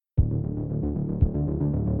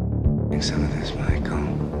Drink some of this, Michael.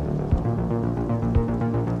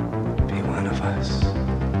 Be one of us.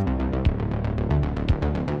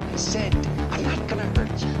 I said, I'm not gonna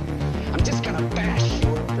hurt you. I'm just gonna bash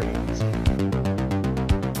your brains.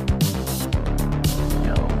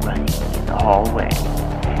 No running in the hallway.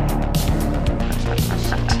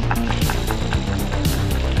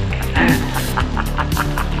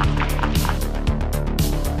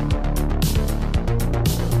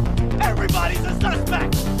 Everybody's a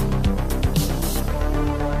suspect!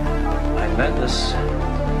 I met this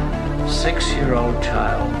 6-year-old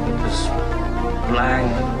child with this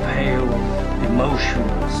blank, pale,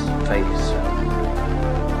 emotionless face.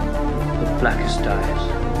 The blackest eyes.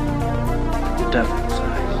 The devil's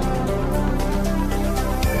eyes.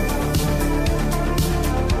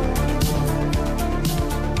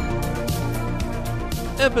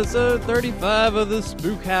 Episode 35 of the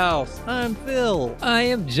Spook House. I'm Phil. I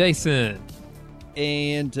am Jason.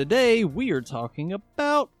 And today we are talking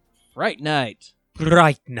about Fright Night.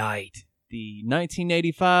 Fright Night. The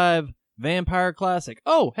 1985 vampire classic.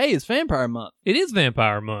 Oh, hey, it's Vampire Month. It is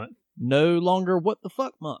Vampire Month. No longer What the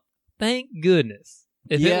Fuck Month. Thank goodness.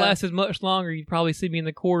 If Yeah. it lasted much longer, you'd probably see me in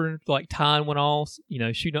the corner, like tying one off,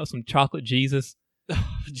 shooting up some chocolate Jesus.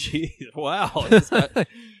 Jeez, wow. It's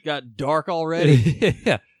got dark already.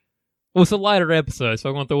 Yeah. Well, it's a lighter episode, so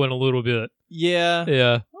I'm going to throw in a little bit. Yeah.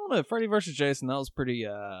 Yeah. I don't know. Freddy vs. Jason, that was pretty,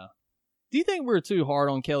 Do you think we were too hard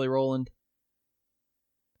on Kelly Rowland?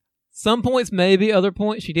 Some points, maybe. Other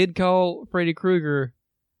points, she did call Freddy Krueger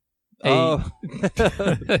Oh.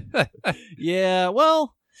 Yeah,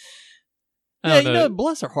 well... I Yeah, don't know.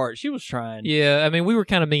 bless her heart. She was trying. Yeah, I mean, we were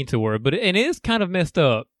kind of mean to her, but it is kind of messed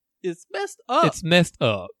up. It's messed up. It's messed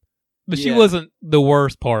up. But she Yeah. wasn't the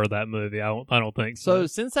worst part of that movie. I don't think So so.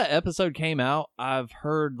 since that episode came out, I've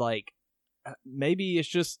heard, like, maybe it's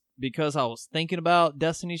just because I was thinking about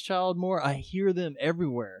Destiny's Child more. I hear them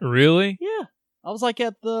everywhere. Really? Yeah. I was, like,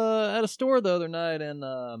 at a store the other night, and,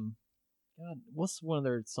 God, what's one of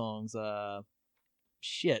their songs?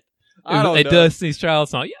 Shit. I don't a know. Destiny's Child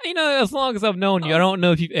song. Yeah, as long as I've known you, I don't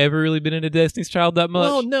know if you've ever really been into Destiny's Child that much.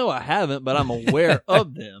 Well, no, I haven't, but I'm aware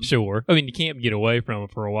of them. Sure. I mean, you can't get away from them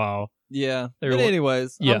for a while. Yeah. They're But li-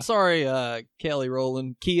 anyways, Yeah. I'm sorry, Kelly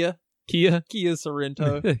Rowland. Kia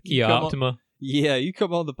Sorrento. Kia You come on- Optima. Yeah, you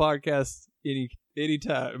come on the podcast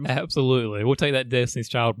anytime. Absolutely. We'll take that Destiny's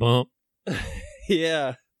Child bump.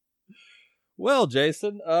 Yeah. Well,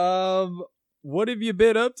 Jason, what have you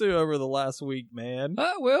been up to over the last week, man?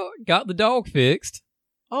 Well, got the dog fixed.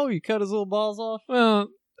 Oh, you cut his little balls off? Well,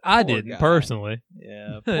 I Poor didn't guy. personally.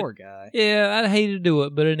 Yeah, poor guy. Yeah, I hated to do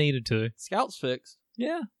it, but I needed to. Scout's fixed.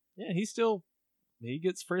 Yeah. Yeah, he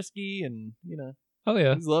gets frisky and, Oh,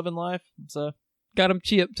 yeah. he's loving life. So, Got him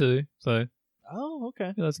chipped, too. So, oh,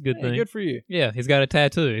 okay. that's a good Hey, thing. good for you. Yeah, he's got a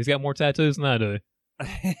tattoo. He's got more tattoos than I do.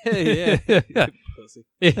 Yeah. Yeah. Pussy.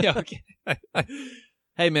 Yeah, okay.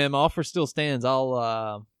 Hey, man, my offer still stands.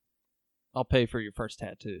 I'll pay for your first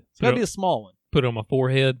tattoo. It's gotta be a small one. Put it on my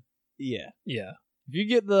forehead. Yeah. Yeah. If you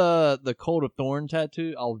get the Cold of Thorn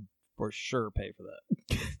tattoo, I'll for sure pay for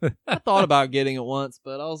that. I thought about getting it once,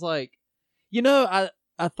 but I was like, I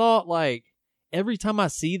thought, like, every time I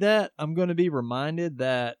see that, I'm going to be reminded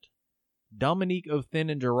that Dominique Othin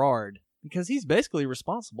and Gerard, because he's basically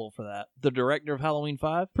responsible for that, the director of Halloween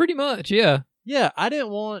 5. Pretty much, yeah. Yeah, I didn't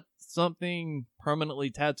want something permanently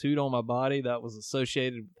tattooed on my body that was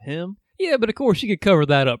associated with him. Yeah, but of course you could cover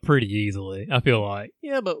that up pretty easily, I feel like.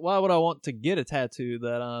 Yeah, but why would I want to get a tattoo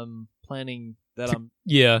that I'm planning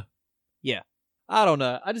Yeah. I don't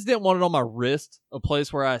know. I just didn't want it on my wrist, a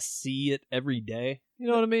place where I see it every day. You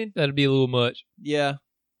know what I mean? That'd be a little much. Yeah.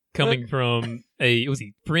 Coming from was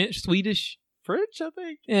he French, Swedish? French, I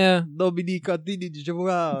think. Yeah. Dominique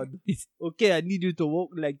Gerard. Okay, I need you to walk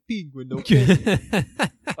like penguin, okay?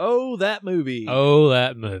 Oh, that movie. Oh,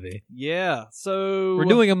 that movie. Yeah, so... We're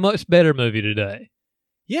doing a much better movie today.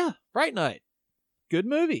 Yeah, Fright Night. Good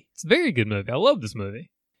movie. It's a very good movie. I love this movie.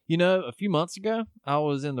 A few months ago, I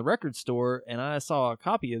was in the record store, and I saw a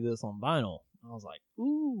copy of this on vinyl. I was like,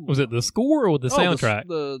 ooh. Was it the score or the soundtrack?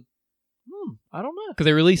 I don't know. Because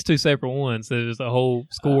they released two separate ones. There's a whole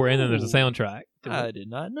score and then there's a soundtrack. I did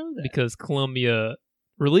not know that. Because Columbia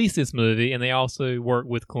released this movie, and they also worked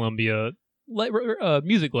with Columbia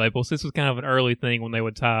music labels. This was kind of an early thing when they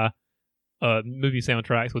would tie movie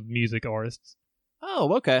soundtracks with music artists.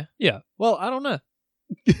 Oh, okay. Yeah. Well, I don't know.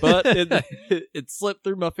 But it slipped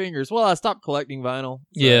through my fingers. Well, I stopped collecting vinyl.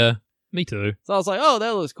 So, Yeah, me too. So I was like, oh,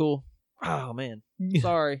 that looks cool. Oh, man.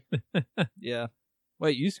 Sorry. Yeah.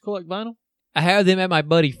 Wait, you used to collect vinyl? I have them at my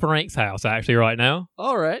buddy Frank's house, actually, right now.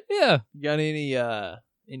 All right. Yeah. You got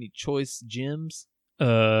any choice gems?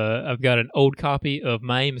 I've got an old copy of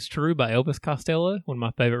My Aim Is True by Elvis Costello, one of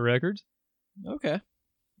my favorite records. Okay.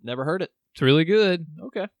 Never heard it. It's really good.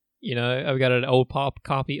 Okay. You know, I've got an old pop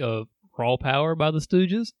copy of Raw Power by the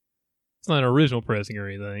Stooges. It's not an original pressing or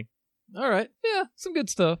anything. All right. Yeah, some good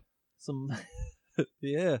stuff. Some,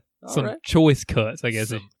 yeah. All some right. choice cuts, I guess.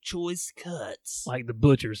 Some choice cuts. Like the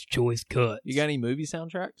Butcher's choice cuts. You got any movie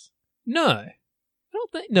soundtracks? No.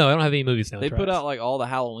 I don't have any movie soundtracks. They put out like all the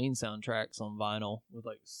Halloween soundtracks on vinyl with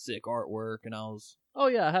like sick artwork, and I was, oh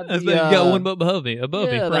yeah, I had the, you got one above me, the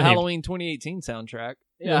framed. Halloween 2018 soundtrack.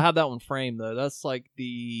 Yeah, Yeah. I have that one framed though. That's like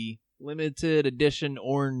the limited edition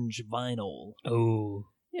orange vinyl. Oh.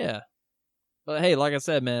 Yeah. But hey, like I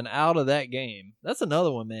said, man, out of that game, that's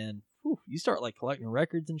another one, man. Whew, you start like collecting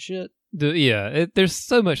records and shit. There's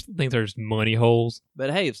so much things that are just money holes.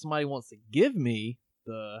 But hey, if somebody wants to give me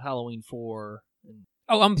the Halloween 4,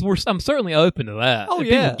 Oh, I'm certainly open to that. Oh, If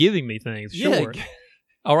yeah. people giving me things, Yeah. sure.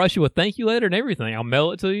 I'll write you a thank you letter and everything. I'll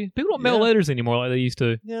mail it to you. People don't mail Yeah. letters anymore like they used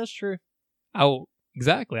to. yeah, that's true. I'll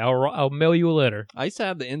mail you a letter. I used to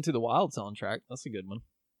have the Into the Wild soundtrack. That's a good one.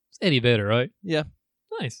 It's Eddie Vedder, right? Yeah.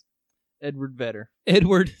 Nice. Edward Vedder.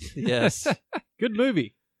 Edward. Yes. Good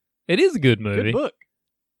movie. It is a good movie. Good book.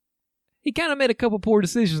 He kind of made a couple poor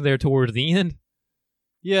decisions there towards the end.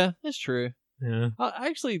 Yeah, that's true. Yeah.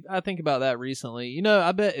 I think about that recently. You know,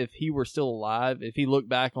 I bet if he were still alive, if he looked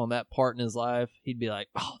back on that part in his life, he'd be like,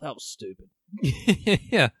 oh, that was stupid.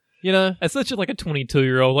 Yeah. You know? That's such a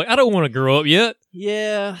 22-year-old. Like, I don't want to grow up yet.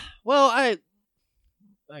 Yeah. Well, I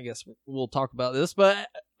guess we'll talk about this, but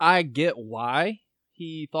I get why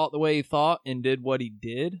he thought the way he thought and did what he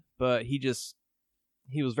did, but he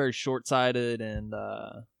was very short-sighted, and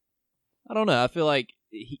I don't know. I feel like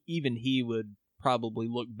even he would probably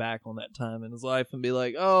look back on that time in his life and be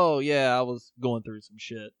like, oh, yeah, I was going through some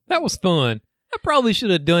shit. That was fun. I probably should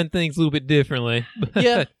have done things a little bit differently.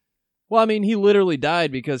 Yeah. Well, I mean, he literally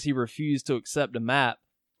died because he refused to accept a map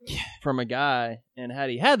from a guy, and had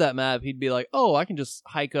he had that map, he'd be like, oh, I can just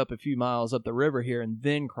hike up a few miles up the river here and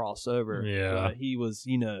then cross over. Yeah. But he was,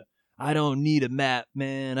 I don't need a map,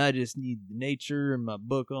 man. I just need nature and my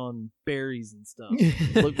book on berries and stuff.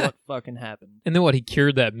 Look what fucking happened. And then what, he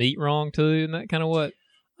cured that meat wrong too, and that kind of what?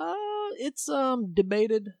 It's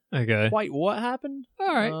debated Okay. quite what happened.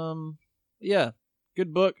 All right. Yeah,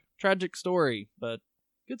 good book, tragic story, but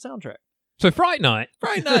good soundtrack. So Fright Night.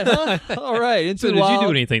 Fright Night, huh? All right. Into So did you do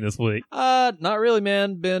anything this week? Not really,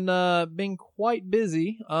 man. Been quite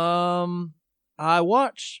busy. I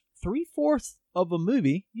watched 3/4 of a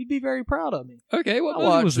movie. You'd be very proud of me. Okay, what I movie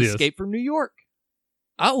watched was this? Escape from New York.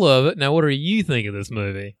 I love it. Now, what are you thinking of this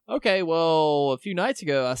movie? Okay, well, a few nights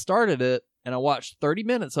ago, I started it, and I watched 30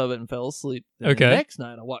 minutes of it and fell asleep. Then Okay. The next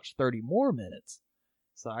night, I watched 30 more minutes.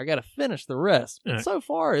 So I got to finish the rest. But All right. so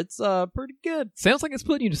far, it's pretty good. Sounds like it's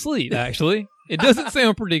putting you to sleep, actually. It doesn't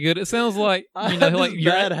sound pretty good. It sounds like, I you know, have like this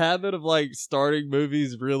you're... bad habit of, starting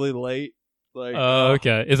movies really late.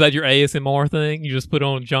 Okay. Is that your ASMR thing? You just put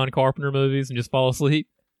on John Carpenter movies and just fall asleep?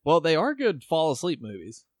 Well, they are good fall asleep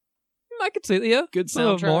movies. I could see that, yeah. Good Some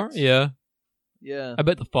of them are, soundtracks. yeah. Yeah. I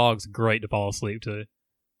bet The Fog's great to fall asleep to.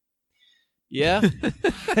 Yeah.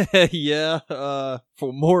 Yeah.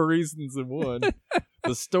 For more reasons than one.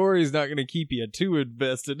 The story's not going to keep you too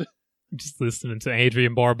invested. Just listening to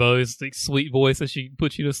Adrienne Barbeau's sweet voice as she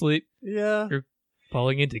puts you to sleep. Yeah. You're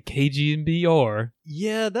falling into KGNBR.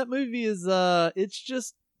 Yeah, that movie is, it's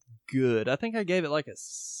just good. I think I gave it like a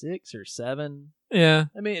 6 or 7. Yeah.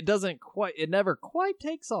 I mean, it never quite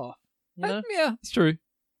takes off. You know? Yeah, it's true.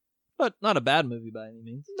 But not a bad movie by any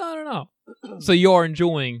means. No. So you are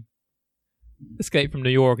enjoying Escape from New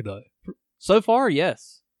York, though? So far,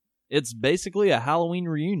 yes. It's basically a Halloween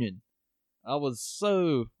reunion. I was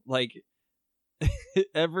so,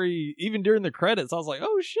 even during the credits, I was like,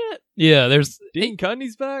 oh shit, Yeah, there's... Dean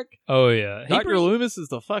Cundy's back. Oh, yeah. Dr. Loomis is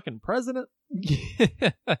the fucking president.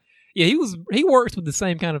 Yeah, he works with the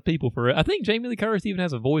same kind of people for it. I think Jamie Lee Curtis even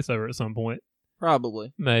has a voiceover at some point.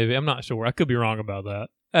 Probably. Maybe. I'm not sure. I could be wrong about that.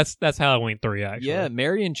 That's Halloween 3, actually. Yeah,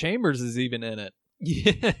 Marion Chambers is even in it.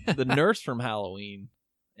 Yeah. The nurse from Halloween.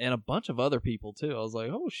 And a bunch of other people, too. I was like,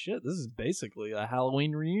 oh shit, this is basically a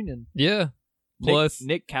Halloween reunion. Yeah. Plus...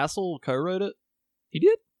 Nick Castle co-wrote it. He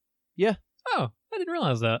did? Yeah. Oh, I didn't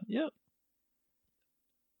realize that. Yep.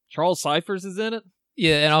 Charles Cyphers is in it.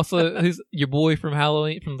 Yeah, and also, who's your boy from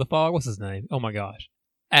Halloween, from The Fog? What's his name? Oh my gosh.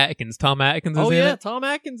 Atkins. Tom Atkins is in it? Tom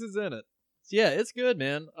Atkins is in it. Yeah, it's good,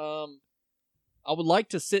 man. I would like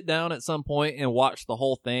to sit down at some point and watch the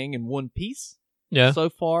whole thing in one piece. Yeah. So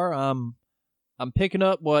far, I'm picking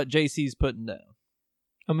up what JC's putting down.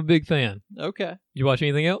 I'm a big fan. Okay. Did you watch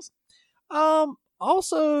anything else?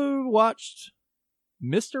 Also watched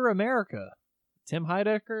Mr. America. Tim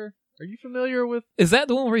Heidecker. Are you familiar with? Is that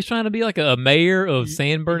the one where he's trying to be like a mayor of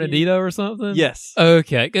San Bernardino or something? Yes.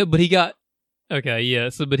 Okay, good. But he got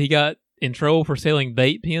but he got in trouble for selling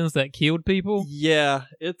vape pens that killed people. Yeah,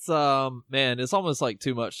 it's man, it's almost like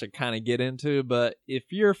too much to kind of get into. But if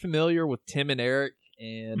you're familiar with Tim and Eric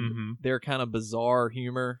and their kind of bizarre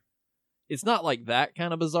humor, it's not like that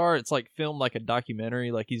kind of bizarre. It's like filmed like a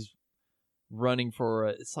documentary. Like he's running for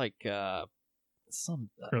it's like some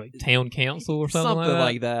Or like town council or something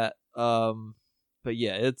like that. But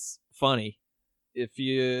yeah, it's funny if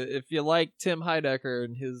you like Tim Heidecker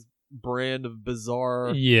and his brand of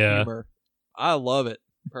bizarre humor. I love it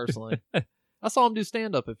personally. I saw him do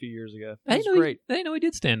stand up a few years ago. It was great. I didn't know he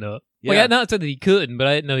did stand up. Yeah. Like, I not said that he couldn't, but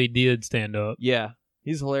I didn't know he did stand up. Yeah,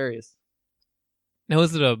 he's hilarious. Now,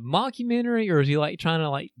 is it a mockumentary, or is he like trying to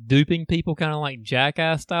like duping people, kind of like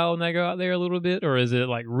Jackass style, when they go out there a little bit, or is it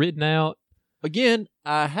like written out? Again,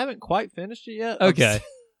 I haven't quite finished it yet. Okay.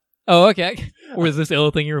 Oh, okay. Or is this the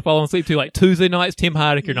other thing you were falling asleep to? Like Tuesday nights, Tim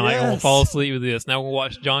Heidecker night. I'm going to fall asleep with this. Now we'll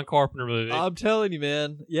watch John Carpenter movie. I'm telling you,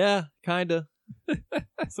 man. Yeah, kind of.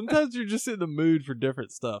 Sometimes you're just in the mood for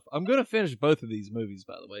different stuff. I'm going to finish both of these movies,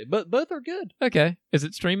 by the way. But both are good. Okay. Is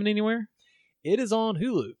it streaming anywhere? It is on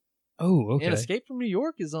Hulu. Oh, okay. And Escape from New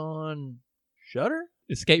York is on Shudder?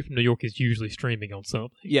 Escape from New York is usually streaming on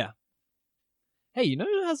something. Yeah. Hey, you know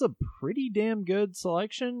who has a pretty damn good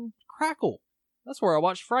selection? Crackle. That's where I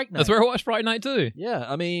watched Fright Night. That's where I watched Fright Night too. Yeah,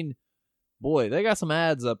 I mean, boy, they got some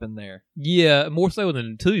ads up in there. Yeah, more so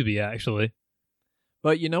than Tubi, actually.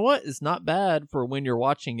 But you know what? It's not bad for when you're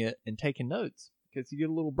watching it and taking notes, because you get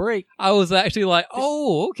a little break. I was actually like,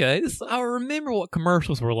 oh, okay. I remember what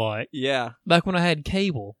commercials were like. Yeah. Back when I had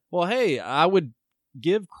cable. Well, hey, I would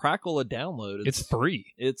give Crackle a download. It's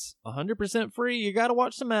free. It's 100% free. You got to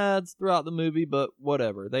watch some ads throughout the movie, but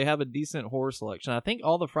whatever. They have a decent horror selection. I think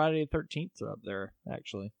all the Friday the 13th are up there,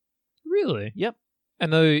 actually. Really? Yep. I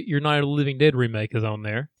know your Night of the Living Dead remake is on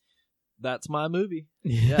there. That's my movie.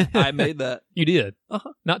 Yeah, I made that. You did?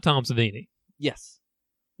 Uh-huh. Not Tom Savini. Yes.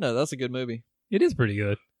 No, that's a good movie. It is pretty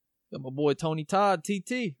good. Got my boy Tony Todd,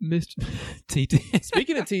 TT. Mr. TT.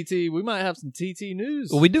 Speaking of TT, we might have some TT news.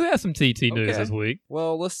 Well, we do have some TT news Okay. this week.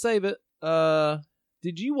 Well, let's save it.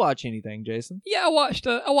 Did you watch anything, Jason? Yeah, I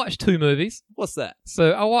watched two movies. What's that?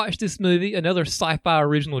 So I watched this movie, another sci-fi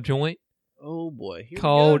original joint Oh boy, here we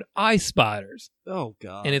called go. Ice Spiders, Oh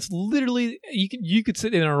god, and it's literally you could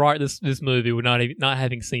sit there and write this movie with not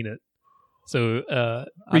having seen it. So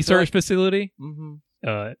research facility,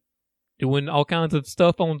 doing all kinds of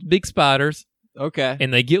stuff on big spiders, okay.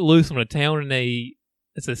 and they get loose on a town, and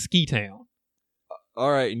it's a ski town, All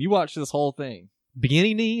right, and you watched this whole thing.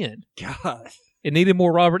 beginning to end. God, It needed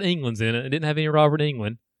more Robert Englund's in it. It didn't have any Robert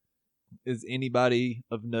Englund. is anybody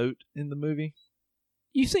of note in the movie?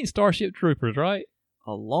 You've seen Starship Troopers, right?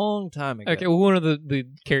 A long time ago. Okay, well, one of the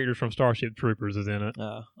characters from Starship Troopers is in it.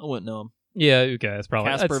 I wouldn't know him. Yeah, okay, that's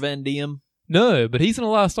probably... Casper that's- Van Diem. No, but he's in a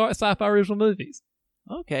lot of sci-fi original movies.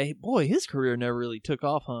 Okay, boy, his career never really took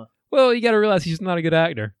off, huh? Well, you got to realize he's not a good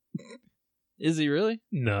actor. Is he really?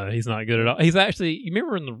 No, he's not good at all. He's actually... You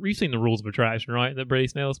remember you've seen The Rules of Attraction, right? That Brady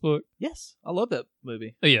Snell's book? Yes, I love that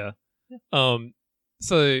movie. Oh, yeah.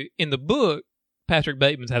 So, in the book, Patrick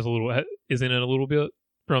Bateman is in it a little bit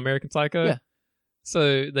from American Psycho. Yeah.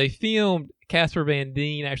 So, Casper Van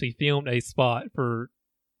Dien actually filmed a spot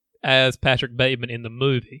as Patrick Bateman in the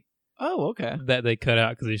movie. Oh, okay. That they cut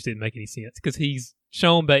out because it just didn't make any sense. Because he's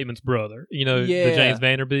Sean Bateman's brother. You know, Yeah. the James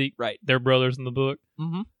Vanderbeek. Right. They're brothers in the book.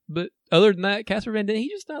 Mm-hmm. But other than that, Casper Van Dien, he's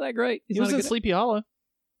just not that great. He was in Sleepy Hollow.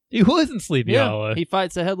 He was in Sleepy Hollow. He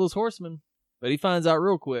fights a headless horseman, but he finds out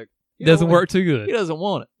real quick. Doesn't work too good. He doesn't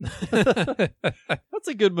want it. That's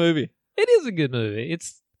a good movie. It is a good movie.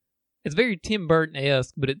 It's very Tim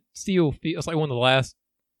Burton-esque, but it still feels like one of the last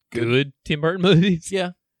good Tim Burton movies. Yeah.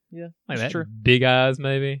 Like that's that. true. Big Eyes,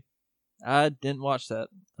 maybe. I didn't watch that.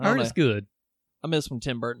 I heard it's good. I miss when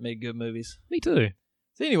Tim Burton made good movies. Me too.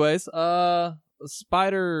 So anyways,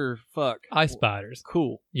 Spider fuck. Ice Spiders.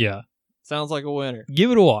 Cool. Yeah. Sounds like a winner.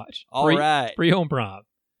 Give it a watch. All right. Free on Prime.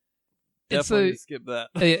 Definitely skip that.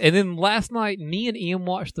 And then last night, me and Ian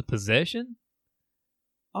watched The Possession.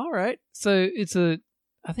 All right. So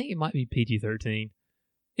I think it might be PG-13.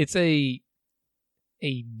 It's a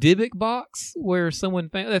Dybbuk box where someone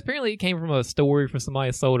found... Apparently it came from a story from somebody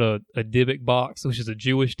who sold a Dybbuk box, which is a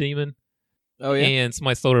Jewish demon. Oh, yeah? And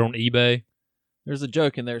somebody sold it on eBay. There's a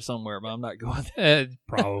joke in there somewhere, but I'm not going there.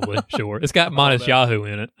 Probably, sure. It's got Minus Yahoo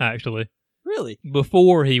in it, actually. Really?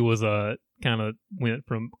 Before he was kind of went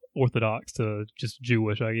from Orthodox to just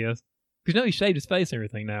Jewish, I guess. Because he shaved his face and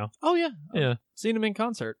everything now. Oh, yeah. Yeah. I've seen him in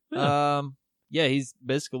concert. Yeah. Yeah, he's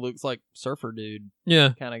basically looks like surfer dude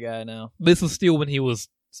Yeah. kind of guy now. This was still when he was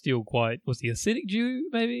still quite, was he a Hasidic Jew,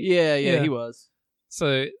 maybe? Yeah, Yeah. he was.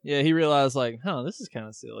 So, Yeah, he realized like, this is kind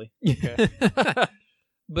of silly. Okay.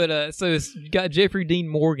 but so it's got Jeffrey Dean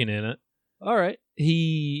Morgan in it. All right.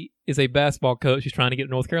 He is a basketball coach who's trying to get to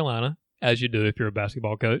North Carolina, as you do if you're a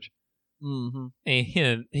basketball coach. Mm-hmm.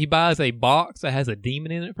 And he buys a box that has a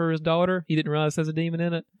demon in it for his daughter. He didn't realize it has a demon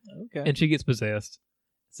in it. Okay. And she gets possessed.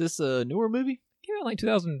 Is this a newer movie? Came out like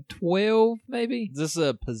 2012, maybe? Is this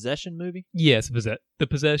a possession movie? Yes, The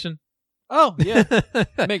Possession. Oh, yeah.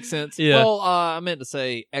 Makes sense. Yeah. Well, I meant to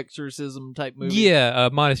say exorcism type movie. Yeah,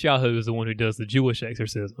 Midas Yahoo is the one who does the Jewish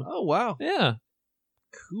exorcism. Oh, wow. Yeah.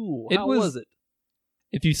 Cool. It How was- was it?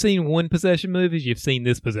 If you've seen one possession movie, you've seen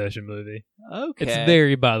this possession movie. Okay. It's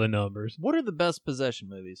very by the numbers. What are the best possession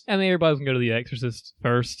movies? I mean, everybody's going to go to The Exorcist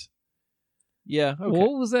first. Yeah. Okay. What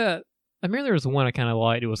was that? I remember there was one I kind of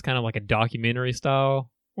liked. It was kind of like a documentary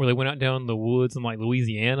style where they went out down in the woods in like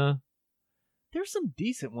Louisiana. There's some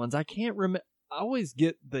decent ones. I can't remember. I always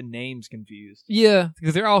get the names confused. Yeah,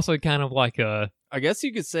 because they're also kind of like a... I guess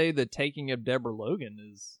you could say the Taking of Deborah Logan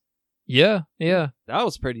is... Yeah. That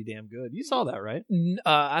was pretty damn good. You saw that, right?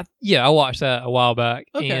 I watched that a while back.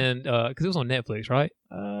 Okay. And because it was on Netflix, right?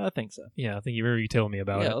 I think so. Yeah, I think you remember you telling me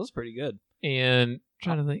about Yeah, it. it was pretty good. And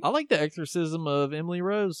trying to think. I like the exorcism of Emily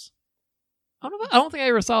Rose. I don't think I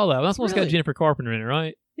ever saw that. That's the one that's got Really? Jennifer Carpenter in it,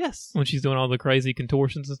 right? Yes. When she's doing all the crazy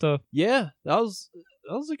contortions and stuff. Yeah, that was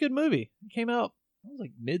a good movie. It came out, it was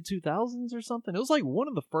like mid 2000s or something. It was like one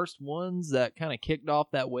of the first ones that kind of kicked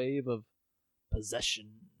off that wave of possession.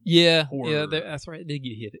 Yeah, Horror. that's right. It did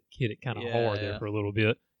get hit it kind of Yeah, hard yeah. there for a little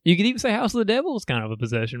bit. You could even say House of the Devil is kind of a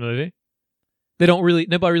possession movie.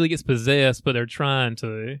 Nobody really gets possessed, but they're trying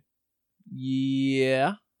to.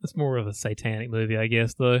 Yeah. It's more of a satanic movie, I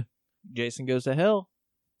guess, though. Jason Goes to Hell.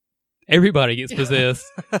 Everybody gets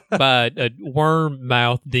possessed by a worm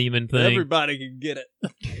mouth demon thing. Everybody can get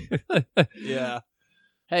it. Yeah.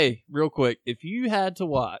 Hey, real quick, if you had to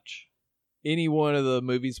watch any one of the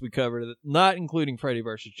movies we covered, not including Freddy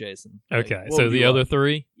vs. Jason. like, Okay, what so would the you other watch?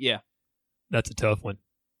 three, Yeah. that's a tough one.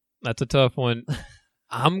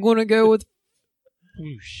 I'm going to go with... Oh,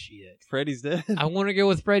 shit. Freddy's Dead. I want to go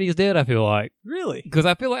with Freddy's Dead, I feel like. Really? Because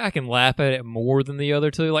I feel like I can laugh at it more than the other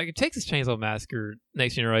two. Like, Texas Chainsaw Massacre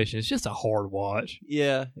Next Generation is just a hard watch.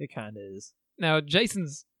 Yeah, it kind of is. Now,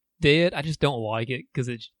 Jason's Dead, I just don't like it because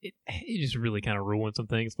it just really kind of ruins some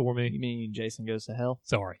things for You me. mean Jason Goes to Hell?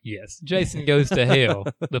 Sorry, yes. Jason Goes to Hell,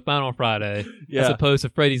 the final Friday, Yeah. as opposed to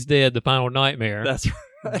Freddy's Dead, the final nightmare. That's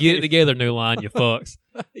right. Get it together, New Line, you fucks.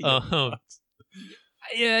 Yeah.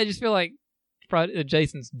 Yeah, I just feel like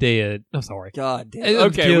Jason's Dead. No, sorry. God damn. I'm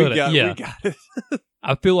Okay, killing we it. got, Yeah. we got it.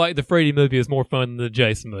 I feel like the Freddy movie is more fun than the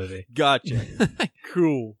Jason movie. Gotcha.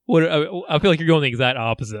 Cool. I feel like you're going the exact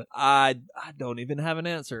opposite. I don't even have an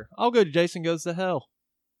answer. I'll go to Jason Goes to Hell.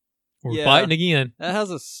 We're Yeah. fighting again. That has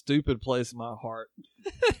a stupid place in my heart.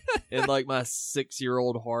 In like my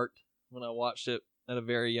 6-year-old heart when I watched it at a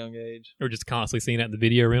very young age. Or just constantly seeing it at the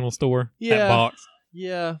video rental store. Yeah. That box.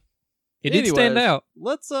 Yeah. It did stand Anyways, out.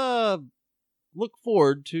 Let's look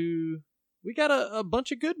forward to, we got a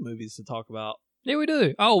bunch of good movies to talk about. Yeah, we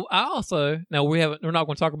do. Oh, I also, now we're not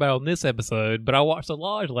going to talk about it on this episode, but I watched The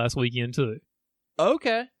Lodge last weekend too.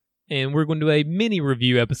 Okay. And we're going to do a mini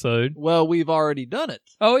review episode. Well, we've already done it.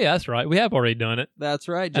 Oh, yeah, that's right. We have already done it. That's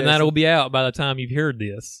right, Jason. And that'll be out by the time you've heard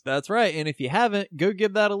this. That's right. And if you haven't, go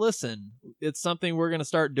give that a listen. It's something we're going to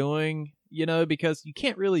start doing, because you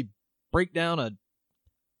can't really break down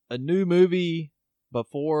a new movie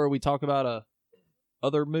before we talk about a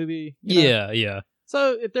other movie. Yeah.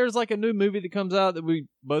 So if there's like a new movie that comes out that we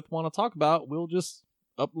both want to talk about, we'll just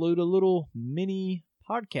upload a little mini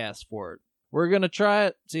podcast for it. We're going to try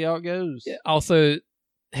it, see how it goes. Yeah, also,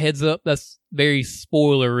 heads up, that's very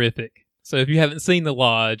spoilerific. So if you haven't seen The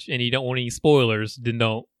Lodge and you don't want any spoilers, then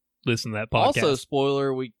don't listen to that podcast. Also,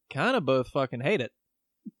 spoiler, we kind of both fucking hate it.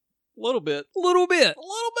 A little bit. a little bit.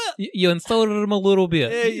 You insulted him a little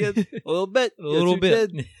bit. Yeah, a little bit. A little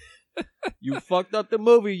bit. You fucked up the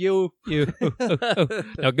movie, you.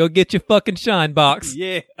 Now go get your fucking shine box.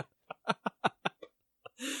 Yeah.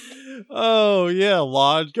 Oh, yeah,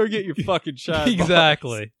 Lodge. Go get your fucking shine box.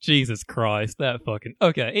 Exactly. Jesus Christ. That fucking...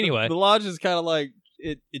 Okay, anyway. The Lodge is kind of like,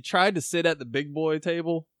 it tried to sit at the big boy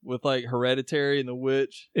table with like Hereditary and The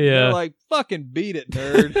Witch. Yeah. They're like, fucking beat it,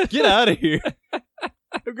 nerd. Get out of here.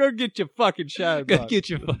 Go get your fucking shine Go box. get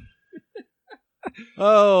your...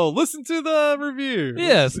 Oh, listen to the review.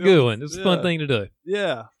 Yeah, it's a good one. It's a fun thing to do.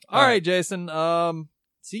 Yeah. All All right. right, Jason.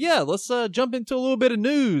 So yeah, let's jump into a little bit of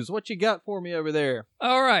news. What you got for me over there?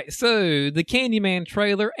 All right, so the Candyman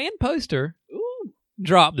trailer and poster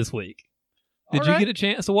dropped this week. Did All you right. get a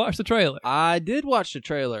chance to watch the trailer? I did watch the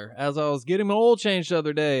trailer. As I was getting my oil changed the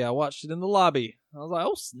other day, I watched it in the lobby. I was like,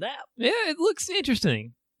 oh, snap. Yeah, it looks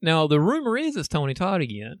interesting. Now, the rumor is it's Tony Todd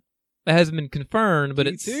again. That hasn't been confirmed, but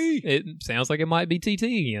TT. it sounds like it might be TT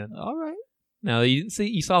again. All right. Now, you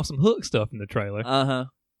saw some Hook stuff in the trailer, Uh-huh.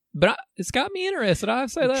 but it's got me interested.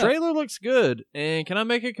 I'd say The that. trailer looks good. And can I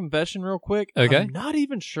make a confession real quick? Okay. I'm not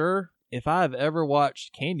even sure if I've ever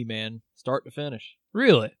watched Candyman start to finish.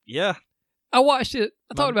 Really? Yeah. I watched it.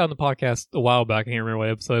 I talked about it on the podcast a while back. I can't remember what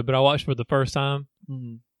episode, but I watched it for the first time.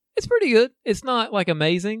 Mm-hmm. It's pretty good. It's not like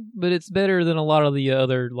amazing, but it's better than a lot of the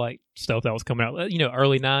other like stuff that was coming out. You know,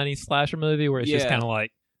 early '90s slasher movie where it's just Yeah. kind of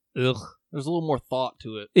like, ugh. There's a little more thought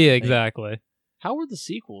to it. Yeah, exactly. How were the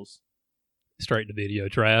sequels? Straight to video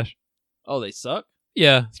trash. Oh, they suck?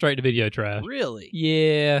 Yeah, straight to video trash. Really?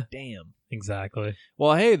 Yeah, Damn. exactly.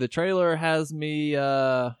 Well, hey, the trailer has me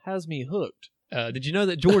hooked. Did you know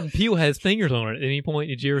that Jordan Peele has fingers on it? At any point,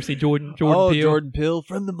 did you ever see Jordan oh, Peele? Jordan Peele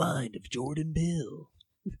from the mind of Jordan Peele.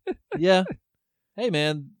 Yeah. Hey,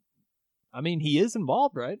 man. I mean, he is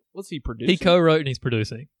involved, right? What's he producing? He co-wrote and he's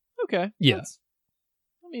producing. Okay. Yeah.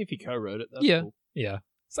 I mean, if he co-wrote it, that's Yeah. cool. Yeah.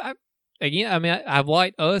 So I've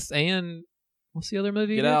liked Us and what's the other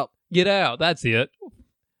movie? Get again? out. Get Out. That's it.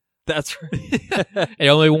 That's right. It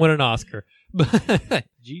only won an Oscar. But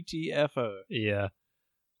GTFO. yeah.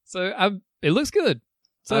 So it looks good.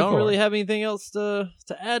 So I don't far. really have anything else to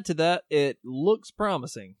add to that. It looks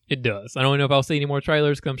promising. It does. I don't know if I'll see any more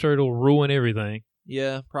trailers because I'm sure it'll ruin everything.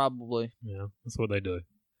 Yeah, probably. Yeah, that's what they do.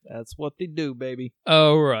 That's what they do, baby.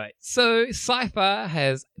 All right. So Sci-Fi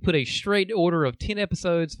has put a straight order of 10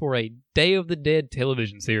 episodes for a Day of the Dead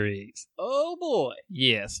television series. Oh boy.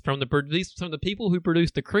 Yes, from the people who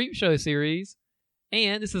produced the Creep Show series,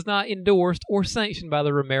 and this is not endorsed or sanctioned by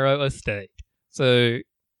the Romero estate. So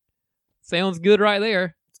sounds good right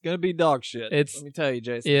there. It's gonna be dog shit. It's- Let me tell you,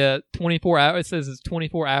 Jason. Yeah, 24 hours. It says it's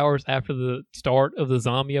 24 hours after the start of the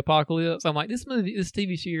zombie apocalypse. I'm like, this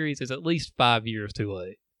TV series is at least 5 years too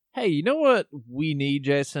late. Hey, you know what we need,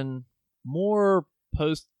 Jason? More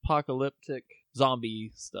post-apocalyptic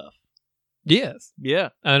zombie stuff. Yes. Yeah.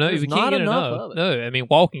 I know. There's We not can't get enough enough. of it. No, I mean,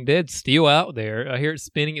 Walking Dead's still out there. I hear it's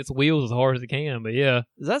spinning its wheels as hard as it can, but yeah,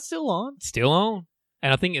 Is that still on? it's still on.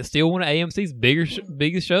 And I think it's still one of AMC's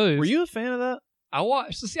biggest shows. Were you a fan of that? I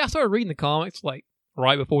watched. So see, I started reading the comics like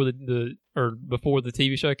right before before the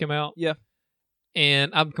TV show came out. Yeah.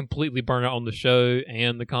 And I'm completely burnt out on the show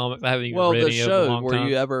and the comics. I haven't even Well, read the any of them in a show. long Were time.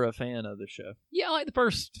 you ever a fan of the show? Yeah, I like the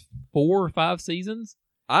first 4 or 5 seasons.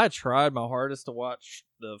 I tried my hardest to watch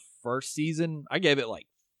the first season. I gave it like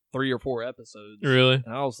 3 or 4 episodes. Really?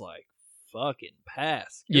 And I was like, fucking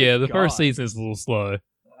pass. Good Yeah, the first God. season is a little slow.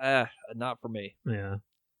 Not for me. Yeah.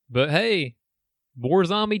 But hey, more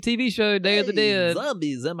zombie TV show, Day of the Dead.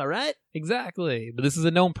 Zombies, am I right? Exactly. But this is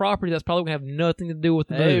a known property that's probably going to have nothing to do with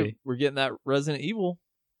the Hey, movie. we're getting that Resident Evil.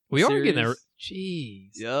 We are series. getting there. Jeez.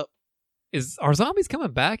 Yep. Are zombies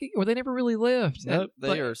coming back? Or they never really left? Yep. They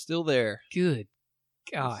Like, are still there. Good.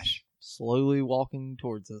 Gosh. Slowly walking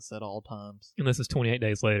towards us at all times. Unless it's 28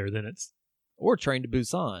 days later, then it's... Or Train to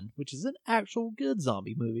Busan, which is an actual good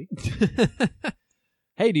zombie movie.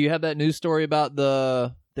 Hey, do you have that news story about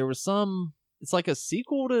there was some, it's like a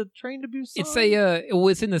sequel to Train to Busan?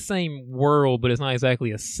 it's in the same world, but it's not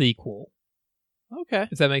exactly a sequel. Okay.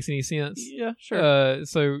 If that makes any sense. Yeah, sure.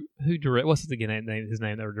 So what's his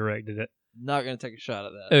name that directed it? Not going to take a shot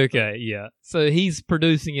at that. Okay, yeah. So he's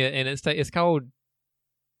producing it, and it's called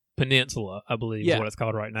Peninsula, I believe Yeah. is what it's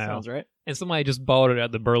called right now. Sounds right. And somebody just bought it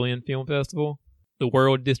at the Berlin Film Festival, the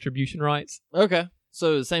world distribution rights. Okay.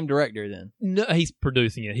 So the same director then. No, he's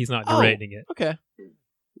producing it. He's not Oh. directing it. Okay.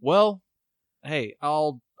 Well, hey,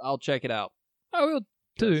 I'll check it out. I will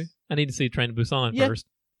too. I need to see Train to Busan Yeah. first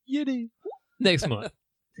You do. next month.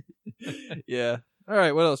 Yeah. All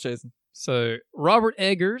right. What else, Jason? So Robert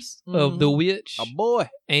Eggers of The Witch A boy.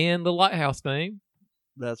 and The Lighthouse fame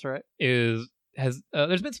That's right. there's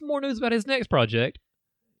been some more news about his next project,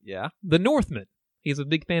 Yeah. The Northman. He's a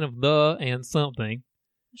big fan of The and something.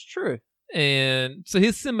 It's true. And so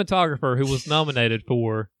his cinematographer, who was nominated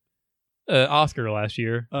for Oscar last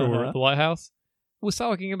year for Uh-huh. The Lighthouse, was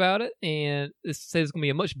talking about it, and it says it's going to be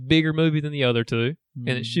a much bigger movie than the other two,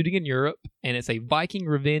 and it's shooting in Europe, and it's a Viking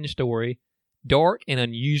revenge story, dark and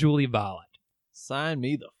unusually violent. Sign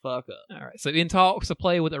me the fuck up. All right, so in talks to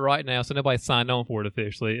play with it right now, so nobody signed on for it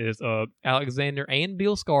officially, is Alexander and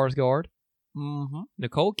Bill Skarsgård, Mm-hmm.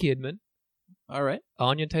 Nicole Kidman, All right.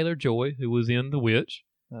 Anya Taylor-Joy, who was in The Witch,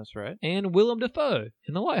 That's right. and Willem Dafoe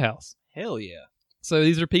in The Lighthouse. Hell yeah. So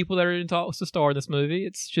these are people that are in talks to star in this movie.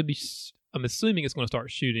 It should be. I'm assuming it's going to start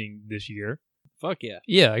shooting this year. Fuck yeah.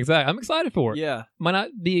 Yeah, exactly. I'm excited for it. Yeah. Might not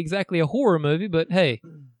be exactly a horror movie, but hey,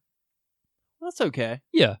 That's okay.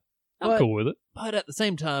 yeah, I'm But- cool with it. But at the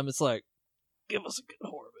same time, it's like, give us a good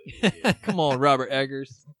horror movie. Come on, Robert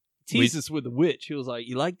Eggers. Tease us with the witch. He was like,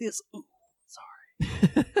 you like this? Ooh,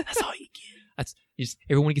 sorry. That's all you get. That's just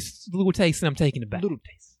everyone gets a little taste, and I'm taking it back. Little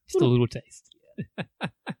taste. Just a little taste.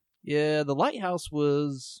 Yeah, The Lighthouse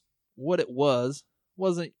was what it was.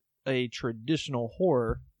 Wasn't a traditional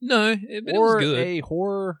horror No, but it or was good. a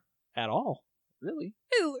horror at all. Really?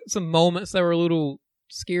 Some moments that were a little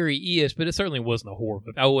scary-ish, but it certainly wasn't a horror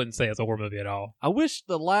movie. I wouldn't say it's a horror movie at all. I wish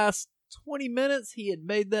the last 20 minutes he had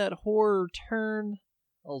made that horror turn.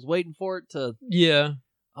 I was waiting for it to. Yeah.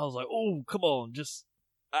 I was like, oh, come on.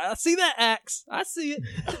 I see that axe. I see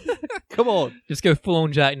it. Come on. Just go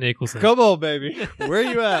full-on Jack Nicholson. Come on, baby. Where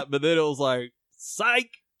you at? But then it was like, psych.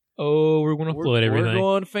 Oh, we're going to flood everything. We're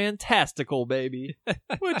going fantastical, baby.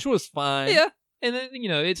 Which was fine. Yeah. And then,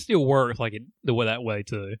 it still works like that way,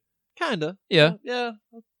 too. Kinda. Yeah. Yeah.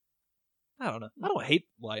 I don't know. I don't hate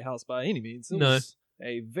Lighthouse by any means. It No. was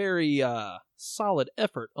a very solid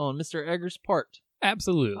effort on Mr. Eggers' part.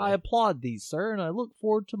 Absolutely. I applaud these, sir, and I look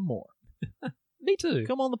forward to more. Me too.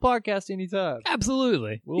 Come on the podcast anytime.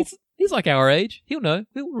 Absolutely. Well- He's like our age. He'll know.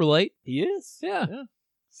 He'll relate. He is. Yeah.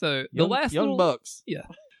 So Young, the last young little, bucks.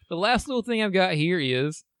 the last little thing I've got here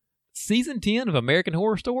is season 10 of American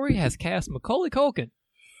Horror Story has cast Macaulay Culkin.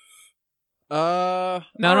 Now,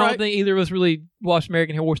 I don't think either of us really watched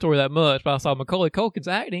American Horror Story that much, but I saw Macaulay Culkin's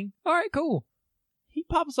acting. All right, cool. He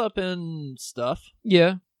pops up in stuff,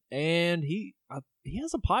 Yeah. and he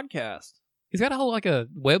has a podcast. He's got a whole, like, a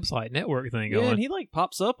website network thing Yeah, going. and he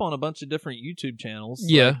pops up on a bunch of different YouTube channels.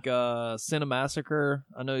 Yeah. Like Cinemassacre.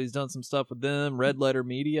 I know he's done some stuff with them. Red Letter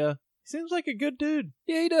Media. He seems like a good dude.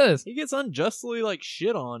 Yeah, he does. He gets unjustly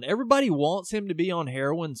shit on. Everybody wants him to be on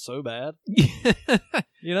heroin so bad.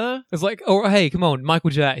 You know? It's like, oh, hey, come on, Michael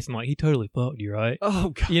Jackson. Like, he totally fucked you, right? Oh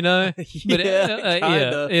god. You know? Yeah,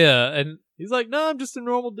 kinda. Yeah, and He's like, no, I'm just a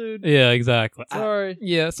normal dude. yeah, exactly. Sorry.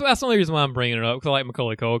 Yeah, so that's the only reason why I'm bringing it up, because I like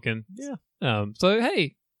Macaulay Culkin. Yeah. So,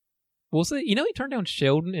 hey, we'll see. He turned down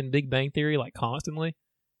Sheldon in Big Bang Theory, constantly.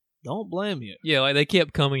 Don't blame you. Yeah, they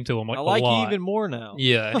kept coming to him, I a like lot. you even more now.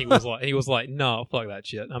 Yeah, and he was like, no, fuck that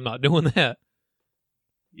shit. I'm not doing that.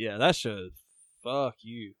 Yeah, that show. Fuck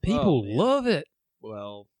you. People Oh, man. love it.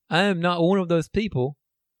 Well, I am not one of those people.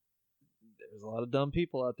 there's a lot of dumb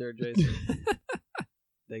people out there, Jason.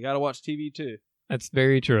 They got to watch TV too. That's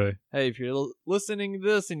very true. Hey, if you're listening to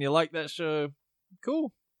this and you like that show,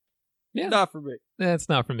 cool. Yeah. Not for me. That's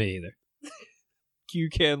not for me either. Cue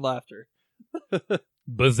canned laughter.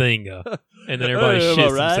 Bazinga. And then everybody Am I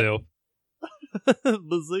shits right? himself.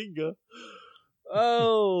 Bazinga.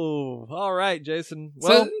 Oh, all right, Jason.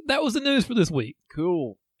 Well, So that was the news for this week.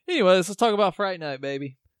 cool. Anyways, let's talk about Fright Night,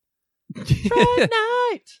 baby. Fright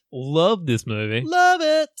Night. Love this movie. Love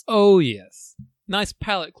it. Oh, yes. Nice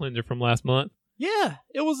palate cleanser from last month. Yeah,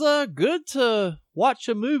 it was good to watch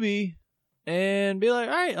a movie and be like,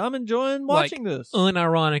 all right, I'm enjoying watching this.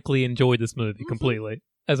 Unironically enjoyed this movie completely,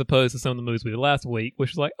 as opposed to some of the movies we did last week, which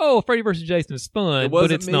was like, oh, Freddy vs. Jason is fun, It but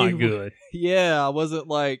wasn't it's me not who- good. Yeah, I wasn't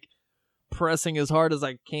pressing as hard as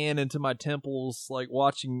I can into my temples,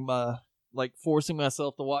 watching my forcing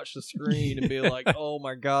myself to watch the screen and be like, oh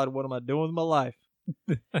my god, what am I doing with my life?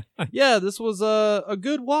 Yeah, this was a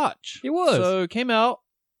good watch. It was. So it came out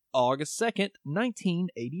August 2nd,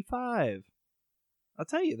 1985. I'll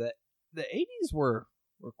tell you that the 80s were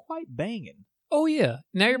quite banging. Oh, yeah.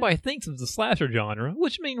 Now everybody thinks of the slasher genre,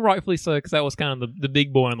 which rightfully so, because that was kind of the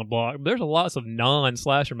big boy on the block. But there's lots of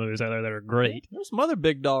non-slasher movies out there that are great. There's some other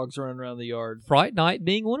big dogs running around the yard. Fright Night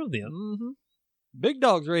being one of them. Mm-hmm. Big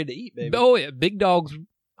dogs ready to eat, baby. Oh, yeah. Big Dog's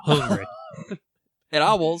hungry. And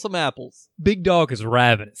I want some apples. Big Dog is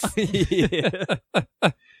ravenous. Yeah.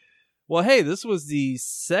 Well, hey, this was the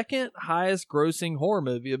second highest grossing horror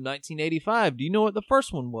movie of 1985. Do you know what the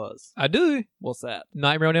first one was? I do. What's that?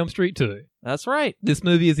 Nightmare on Elm Street 2. That's right. This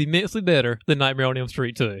movie is immensely better than Nightmare on Elm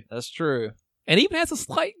Street 2. That's true. And even has a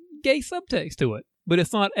slight gay subtext to it, but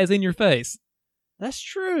it's not as in your face. That's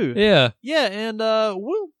true. Yeah. Yeah, and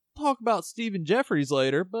we'll talk about Stephen Jeffries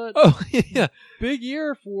later, but Oh, yeah. big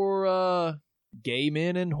year for gay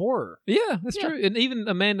men in horror. Yeah, that's Yeah. true. And even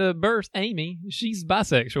Amanda Burst, Amy, she's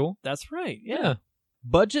bisexual. That's right. Yeah.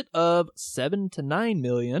 Budget of 7 to 9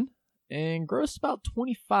 million and grossed about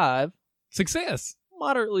 25. Success.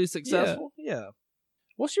 Moderately successful. Yeah.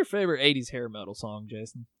 What's your favorite 80s hair metal song,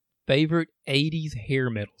 Jason? Favorite 80s hair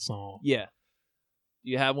metal song? Yeah.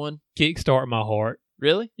 Do you have one? Kickstart My Heart.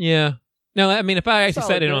 Really? Yeah. No, if I actually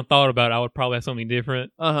Solid sat down pick. and thought about it, I would probably have something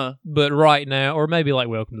different. Uh-huh. But right now, or maybe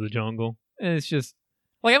Welcome to the Jungle. And it's just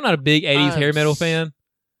like I'm not a big '80s hair metal fan.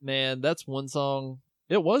 Man, that's one song.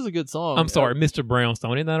 It was a good song. I'm sorry, Mr.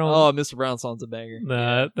 Brownstone. Isn't that on? Oh, Mr. Brownstone's a banger.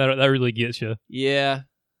 Nah, that really gets you. Yeah.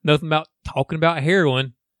 Nothing about talking about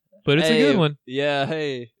heroin, but it's a good one. Yeah,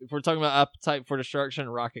 hey, if we're talking about Appetite for Destruction,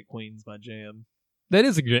 Rocket Queen's my jam. That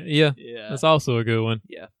is a good. Yeah, Yeah. that's also a good one.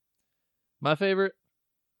 Yeah. My favorite,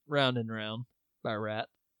 Round and Round by Rat.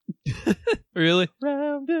 Really?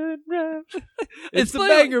 Round and round. It's the funny,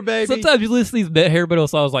 banger, baby. Sometimes you listen to these hair metal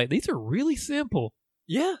songs like these are really simple.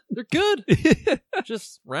 Yeah, they're good.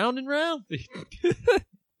 Just round and round.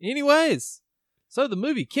 Anyways, so the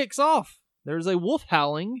movie kicks off. There's a wolf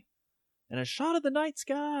howling and a shot of the night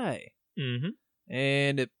sky. Mm-hmm.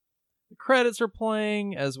 And the credits are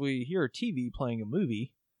playing as we hear a TV playing a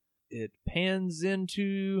movie. It pans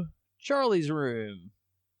into Charlie's room.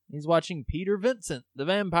 He's watching Peter Vincent, the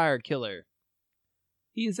vampire killer.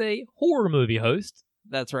 He is a horror movie host.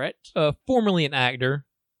 That's right. Formerly an actor,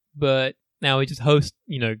 but now he just hosts,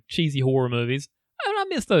 cheesy horror movies. I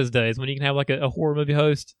miss those days when you can have like a horror movie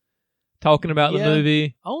host talking about the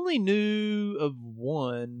movie. I only knew of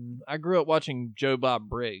one. I grew up watching Joe Bob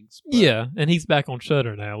Briggs. Yeah, and he's back on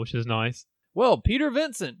Shudder now, which is nice. Well, Peter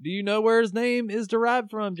Vincent. Do you know where his name is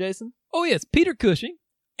derived from, Jason? Oh, yes, Peter Cushing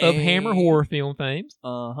of Hammer horror film fames.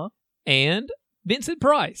 Uh-huh. And Vincent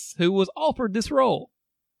Price, who was offered this role.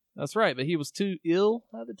 That's right, but he was too ill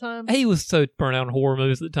at the time. He was so burnt out on horror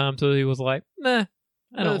movies at the time, too. He was like, nah,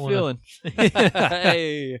 I don't want to.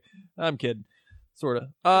 Hey, I'm kidding. Sort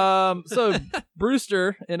of. So,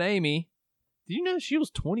 Brewster and Amy, do you know she was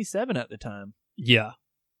 27 at the time? Yeah.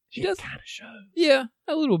 She does kind of show. Yeah,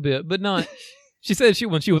 a little bit, but not. She said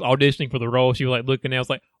when she was auditioning for the role, she was like looking at it, was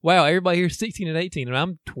like, wow, everybody here's 16 and 18, and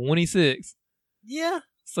I'm 26. Yeah.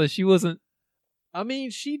 So she wasn't. I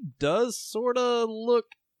mean, she does sort of look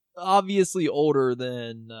obviously older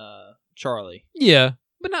than Charlie. Yeah,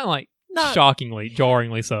 but not shockingly,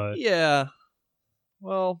 jarringly so. Yeah.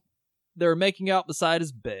 Well, they're making out beside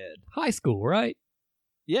his bed. High school, right?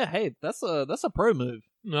 Yeah, hey, that's a pro move.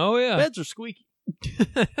 Oh, yeah. Beds are squeaky.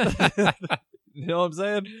 You know what I'm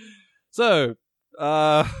saying? So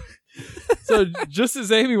just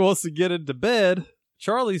as Amy wants to get into bed,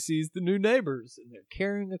 Charlie sees the new neighbors and they're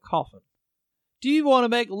carrying a coffin. Do you want to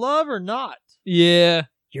make love or not? Yeah.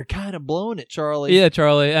 You're kind of blowing it, Charlie. Yeah,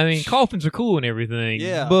 Charlie. I mean, coffins are cool and everything.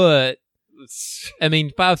 Yeah. But, I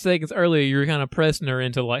mean, 5 seconds earlier, you were kind of pressing her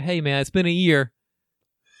into like, hey, man, it's been a year.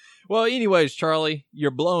 Well, anyways, Charlie,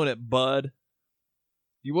 you're blowing it, bud.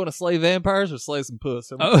 You want to slay vampires or slay some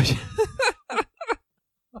puss? Oh,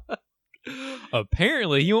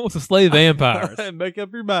 apparently, he wants to slay vampires. Make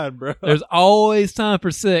up your mind, bro. There's always time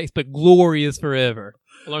for sex, but glory is forever.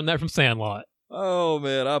 I learned that from Sandlot. Oh,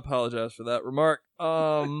 man, I apologize for that remark.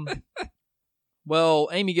 Well,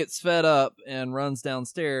 Amy gets fed up and runs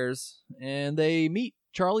downstairs, and they meet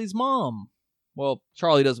Charlie's mom. Well,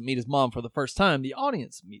 Charlie doesn't meet his mom for the first time. The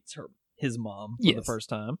audience meets his mom for the first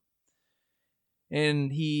time.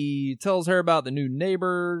 And he tells her about the new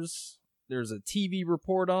neighbors. There's a TV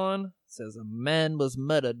report on. It says a man was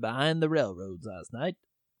murdered behind the railroads last night.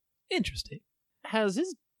 Interesting. Has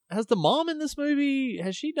the mom in this movie,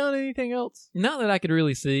 has she done anything else? Not that I could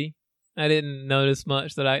really see. I didn't notice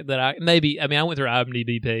much I went through her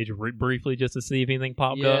IMDb page briefly just to see if anything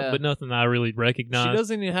popped up, but nothing that I really recognized. She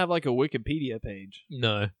doesn't even have like a Wikipedia page.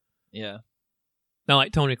 No. Yeah. Not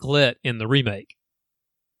like Toni Collette in the remake.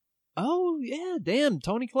 Oh, yeah, damn,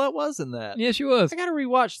 Toni Collette was in that. Yeah, she was. I gotta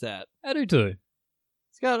rewatch that. I do too.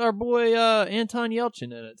 It's got our boy Anton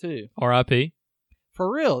Yelchin in it too. R.I.P.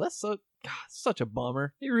 For real, that's such a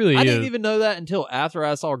bummer. It really is. I didn't even know that until after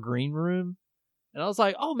I saw Green Room. And I was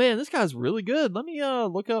like, oh man, this guy's really good. Let me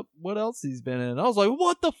look up what else he's been in. I was like,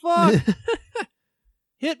 what the fuck?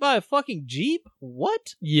 Hit by a fucking Jeep?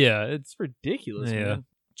 What? Yeah, it's ridiculous, man.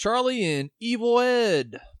 Charlie and Evil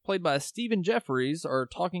Ed, played by Stephen Jeffries, are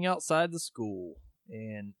talking outside the school.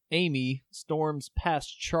 And Amy storms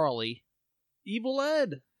past Charlie. Evil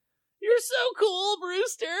Ed, you're so cool,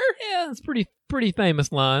 Brewster. Yeah, it's pretty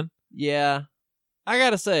famous line. Yeah. I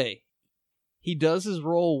gotta say, he does his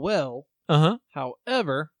role well. Uh-huh.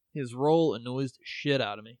 However, his role annoys the shit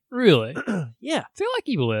out of me. Really? Yeah. See, I like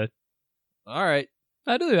Evil Ed. All right.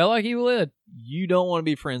 I do. I like Evil Ed. You don't want to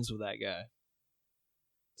be friends with that guy.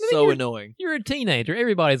 So annoying. You're a teenager.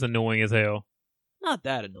 Everybody's annoying as hell. Not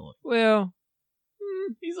that annoying. Well,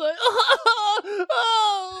 he's like,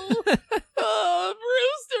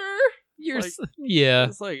 Brewster. You're like, yeah.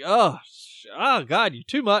 It's like, oh God, you're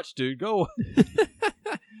too much, dude. Go.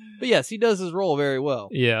 But yes, he does his role very well.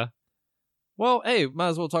 Yeah. Well, hey, might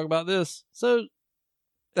as well talk about this. So,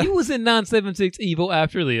 He was in 976 Evil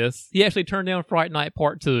after this. He actually turned down Fright Night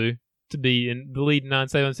Part 2 to be in the lead in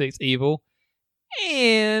 976 Evil.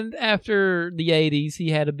 And after the 80s, he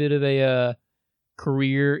had a bit of a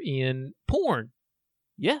career in porn.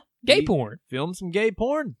 Yeah. Gay porn. Filmed some gay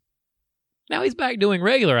porn. Now he's back doing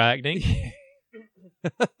regular acting.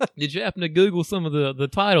 Did you happen to Google some of the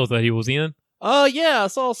titles that he was in? Yeah, I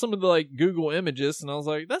saw some of the Google images, and I was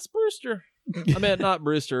like, "That's Brewster." I meant not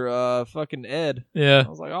Brewster. Fucking Ed. Yeah. I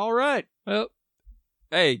was like, "All right, Well,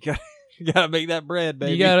 hey, you gotta make that bread,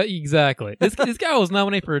 baby." you gotta exactly. This guy was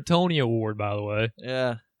nominated for a Tony Award, by the way.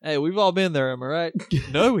 Yeah. Hey, we've all been there, am I right?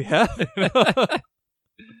 No, we haven't.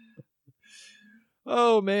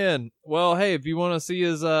 Oh man. Well, hey, if you want to see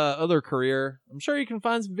his other career, I'm sure you can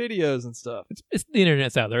find some videos and stuff. It's the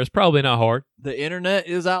internet's out there. It's probably not hard. The internet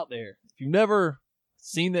is out there. If you've never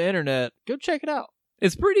seen the internet, go check it out.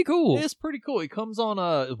 It's pretty cool. It's pretty cool. It comes on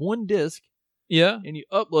one disc, Yeah. and you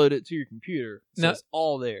upload it to your computer. So Now- it's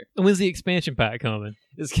all there. And when's the expansion pack coming?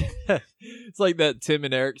 It's like that Tim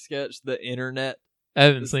and Eric sketch, The Internet. I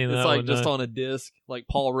haven't It's seen that like one. just no. on a disc. Like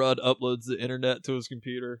Paul Rudd uploads the internet to his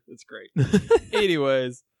computer. It's great.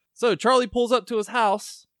 Anyways, so Charlie pulls up to his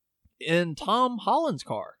house in Tom Holland's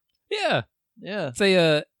car. Yeah. Yeah. It's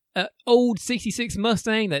a old 66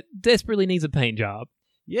 Mustang that desperately needs a paint job.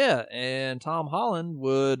 Yeah, and Tom Holland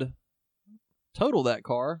would total that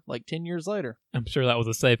car like 10 years later. I'm sure that was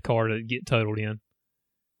a safe car to get totaled in.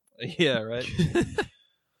 Yeah, right.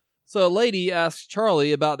 So a lady asks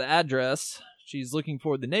Charlie about the address. She's looking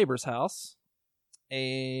for the neighbor's house,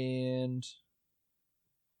 and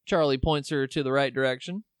Charlie points her to the right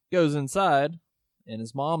direction, goes inside, and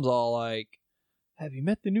his mom's all like, "Have you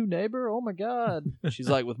met the new neighbor? Oh my God." She's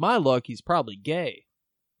like, "With my luck, he's probably gay."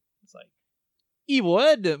 It's like, Evil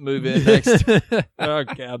Ed didn't move in next.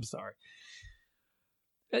 Okay, I'm sorry.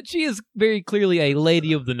 She is very clearly a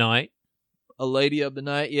lady of the night. A lady of the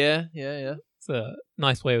night, yeah. It's a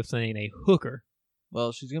nice way of saying a hooker.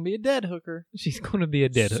 Well, she's going to be a dead hooker. She's going to be a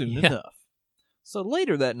dead soon hooker. Yeah. enough. So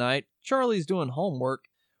later that night, Charlie's doing homework.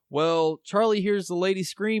 Well, Charlie hears the lady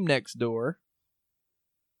scream next door.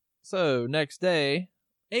 So next day,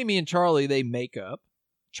 Amy and Charlie, they make up.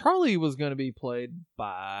 Charlie was going to be played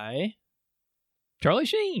by Charlie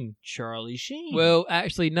Sheen. Charlie Sheen. Well,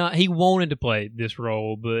 actually not. He wanted to play this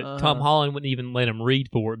role, but Tom Uh-huh. Holland wouldn't even let him read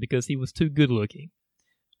for it because he was too good looking.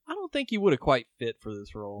 I don't think he would have quite fit for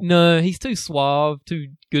this role. No, he's too suave, too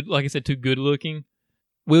good. Like I said, too good looking.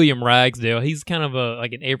 William Ragsdale. He's kind of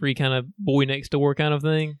like an every kind of boy next door kind of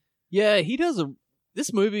thing. Yeah, he does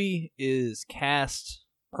this movie is cast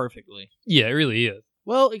perfectly. Yeah, it really is.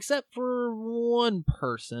 Well, except for one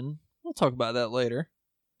person. We'll talk about that later.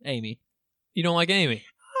 Amy. You don't like Amy?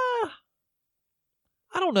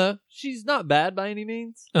 I don't know. She's not bad by any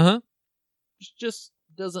means. Uh-huh. She just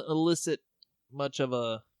doesn't elicit much of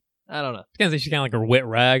a... I don't know. I was gonna say she's kind of like a wet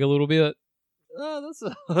rag a little bit.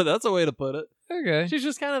 That's a way to put it. Okay. She's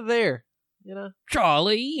just kind of there, you know?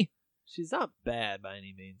 Charlie. She's not bad by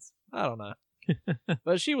any means. I don't know.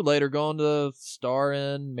 But she would later go on to star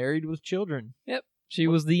in Married with Children. Yep. She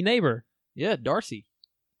was the neighbor. Yeah, Darcy.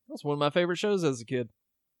 That's one of my favorite shows as a kid.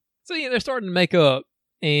 So yeah, they're starting to make up,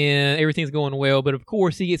 and everything's going well. But of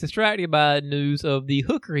course, he gets distracted by news of the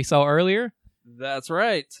hooker he saw earlier. That's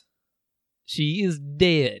right. She is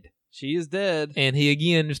dead, She is dead. and he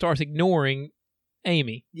again just starts ignoring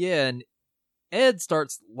Amy. Yeah, and Ed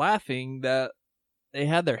starts laughing that they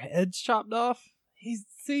had their heads chopped off. He's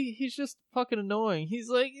just fucking annoying. He's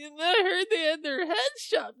like, I heard they had their heads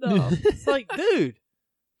chopped off. It's like, dude,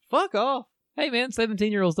 fuck off. Hey man,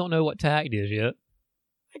 17-year-olds don't know what tact is yet.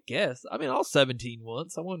 I guess. I mean, I was 17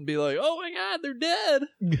 once. I wouldn't be like, oh my God, they're dead.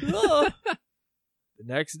 Ugh. The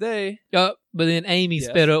next day. But then Amy's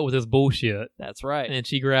Yes. fed up with this bullshit, That's right. and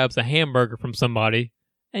she grabs a hamburger from somebody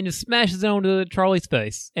and just smashes it onto Charlie's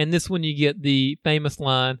face. And this one you get the famous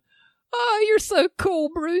line, "Oh, you're so cool,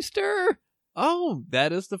 Brewster." Oh,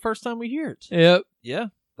 that is the first time we hear it. Yep. Yeah,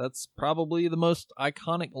 that's probably the most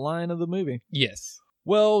iconic line of the movie. Yes.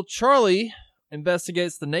 Well, Charlie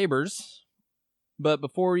investigates the neighbors, but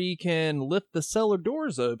before he can lift the cellar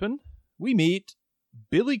doors open, we meet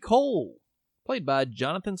Billy Cole, played by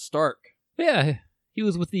Jonathan Stark. Yeah, he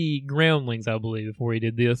was with the Groundlings, I believe, before he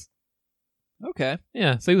did this. Okay.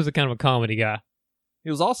 Yeah, so he was a kind of a comedy guy. He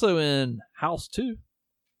was also in House 2.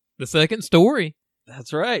 The second story.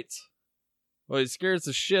 That's right. Well, he scares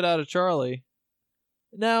the shit out of Charlie.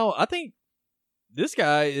 Now, I think this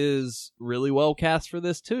guy is really well cast for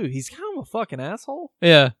this, too. He's kind of a fucking asshole.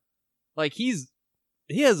 Yeah. Like, he's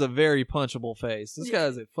He has a very punchable face. This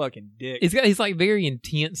guy's a fucking dick. He's like very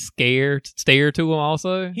intense stare to him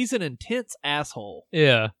also. He's an intense asshole.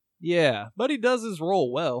 Yeah. Yeah, but he does his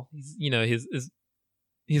role well. He's,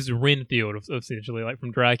 his Renfield, essentially, like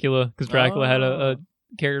from Dracula, because Dracula had a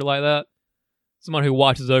character like that. Someone who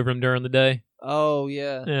watches over him during the day. Oh,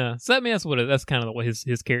 yeah. Yeah. So that's kind of what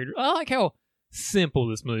his character. I like how simple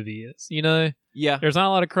this movie is, you know? Yeah. There's not a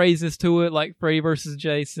lot of craziness to it, like Freddy vs.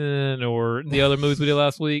 Jason or the other movies we did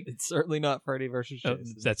last week. It's certainly not Freddy vs.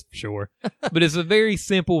 Jason. That's for sure. But it's a very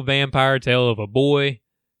simple vampire tale of a boy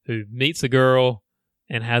who meets a girl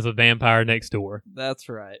and has a vampire next door. That's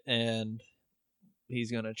right. And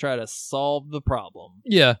he's going to try to solve the problem.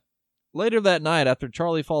 Yeah. Later that night, after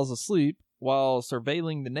Charlie falls asleep while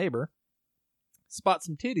surveilling the neighbor, spots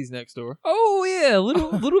some titties next door. Oh, yeah. A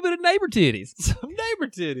little bit of neighbor titties. Some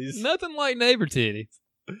neighbor titties. Nothing like neighbor titties.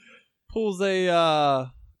 Pulls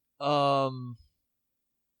a,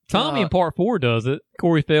 Tommy in part 4 does it.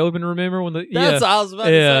 Corey Feldman, remember when That's what I was about to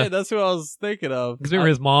say. That's who I was thinking of. Because remember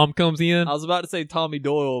his mom comes in? I was about to say Tommy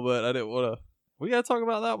Doyle, but I didn't want to. We got to talk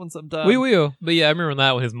about that one sometime. We will. But yeah, I remember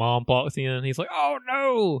that when his mom walks in. He's like, oh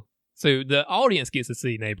no. So the audience gets to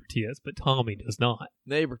see neighbor tits, but Tommy does not.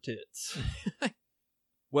 Neighbor tits.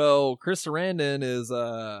 Well, Chris Sarandon is,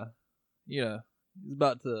 he's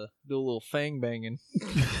about to do a little fang banging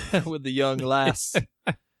with the young lass.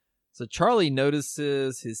 So Charlie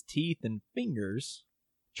notices his teeth and fingers.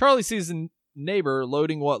 Charlie sees a neighbor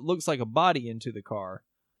loading what looks like a body into the car.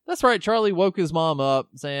 That's right, Charlie woke his mom up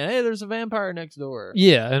saying, hey, there's a vampire next door.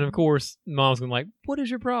 Yeah, and of course, mom's going to like, what is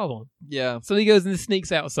your problem? Yeah. So he goes and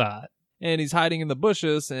sneaks outside. And he's hiding in the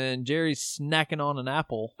bushes, and Jerry's snacking on an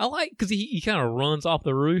apple. I like, because he kind of runs off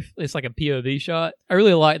the roof. It's like a POV shot. I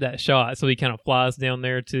really like that shot. So he kind of flies down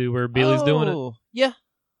there to where Billy's doing it. Yeah.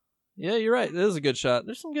 Yeah, you're right. That is a good shot.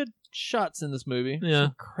 There's some good shots in this movie. Yeah.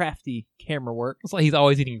 Some crafty camera work. It's like he's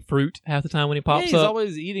always eating fruit half the time when he pops he's up.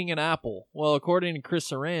 Always eating an apple. Well, according to Chris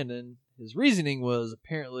Sarandon, his reasoning was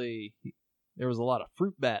apparently there was a lot of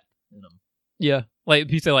fruit bat in him. Yeah.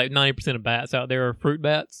 Like, you say like 90% of bats out there are fruit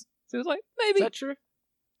bats. So it was like, maybe. Is that true?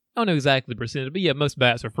 I don't know exactly the percentage, but yeah, most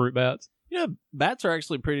bats are fruit bats. Yeah, bats are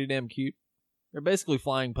actually pretty damn cute. They're basically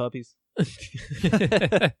flying puppies.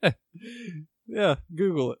 Yeah,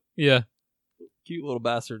 Google it. Yeah. Cute little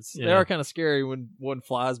bastards. Yeah. They are kind of scary when one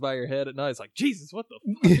flies by your head at night. It's like, Jesus, what the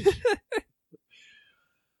fuck?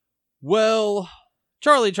 Well,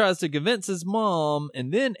 Charlie tries to convince his mom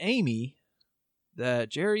and then Amy that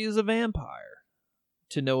Jerry is a vampire.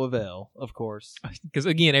 To no avail, of course. Because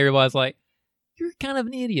again, everybody's like, you're kind of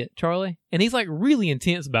an idiot, Charlie. And he's like really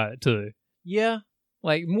intense about it too. Yeah.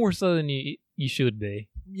 Like more so than you should be.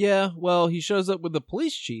 Yeah, well, he shows up with the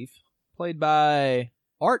police chief, played by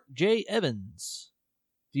Art J. Evans.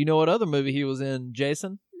 Do you know what other movie he was in,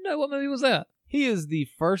 Jason? No, what movie was that? He is the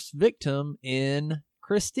first victim in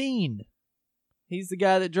Christine. He's the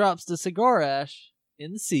guy that drops the cigar ash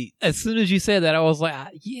in the seat. As soon as you said that, I was like,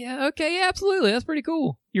 yeah, okay, yeah, absolutely. That's pretty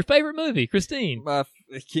cool. Your favorite movie, Christine.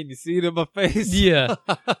 Can you see it in my face? Yeah.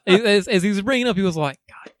 as he was bringing it up, he was like,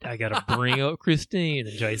 God, I got to bring up Christine.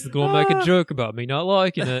 And Jason's going to make a joke about me not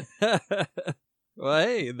liking it. Well,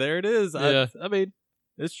 hey, there it is. Yeah. I mean,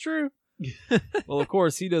 it's true. Well, of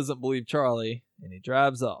course, he doesn't believe Charlie, and he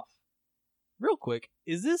drives off. Real quick,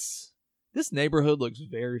 this neighborhood looks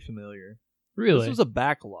very familiar. Really? This was a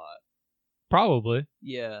back lot. Probably.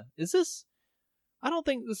 Yeah. Is this... I don't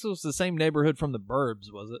think this was the same neighborhood from the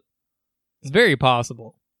Burbs, was it? It's very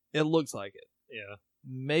possible. It looks like it. Yeah.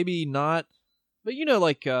 Maybe not. But you know,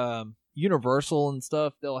 like Universal and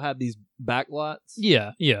stuff, they'll have these back lots.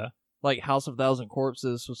 Yeah, yeah. Like House of Thousand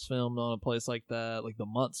Corpses was filmed on a place like that. Like The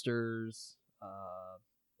Munsters.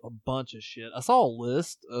 A bunch of shit. I saw a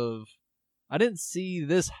list of... I didn't see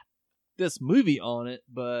this movie on it,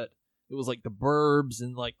 but... It was like The Burbs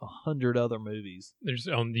and like 100 other movies. There's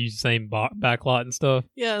on these same backlot and stuff.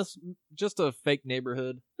 Yeah, it's just a fake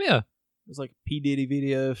neighborhood. Yeah. It was like a P. Diddy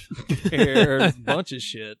video. There's a bunch of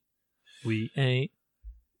shit. We ain't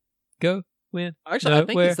go win. Actually, I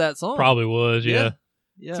think it's that song. Probably was, yeah.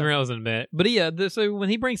 Yeah. So I was in a minute. But yeah, so when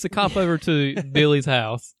he brings the cop over to Billy's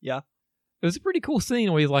house. Yeah. It was a pretty cool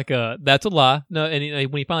scene where he's like, that's a lie. No,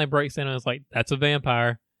 and when he finally breaks in, I was like, that's a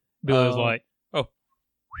vampire. Billy was like, oh.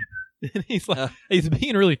 And he's like, he's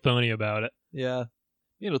being really funny about it. Yeah.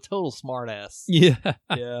 You know, total smartass. Yeah.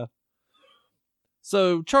 Yeah.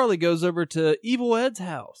 So Charlie goes over to Evil Ed's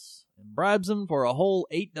house and bribes him for a whole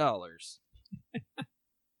 $8.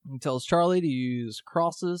 He tells Charlie to use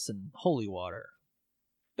crosses and holy water.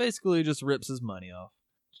 Basically just rips his money off.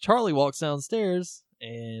 Charlie walks downstairs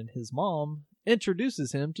and his mom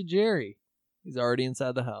introduces him to Jerry. He's already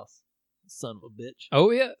inside the house. Son of a bitch.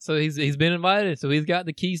 Oh yeah, so he's been invited, so he's got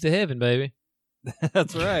the keys to heaven, baby.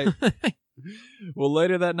 That's right. Well,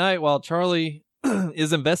 later that night, while Charlie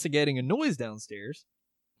is investigating a noise downstairs,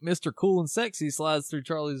 Mr. Cool and Sexy slides through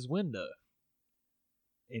Charlie's window.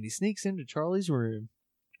 And he sneaks into Charlie's room.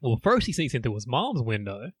 Well, first he sneaks into his mom's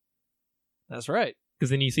window. That's right. Because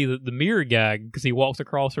then you see the mirror gag, because he walks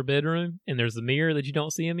across her bedroom, and there's the mirror that you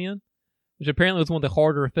don't see him in, which apparently was one of the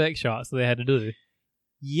harder effect shots that they had to do.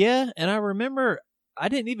 Yeah, and I remember, I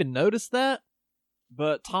didn't even notice that,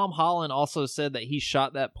 but Tom Holland also said that he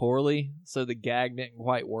shot that poorly, so the gag didn't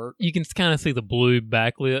quite work. You can kind of see the blue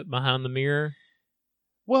backlit behind the mirror.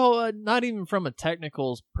 Well, not even from a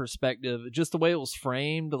technical perspective, just the way it was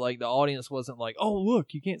framed, like the audience wasn't like, oh, look,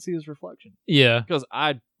 you can't see his reflection. Yeah. Because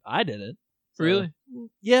I didn't. So, Really?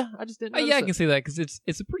 Yeah, I just didn't notice Yeah, I it. can see that, because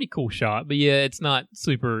it's a pretty cool shot, but yeah, it's not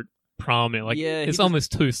super prominent. Like, Yeah, it's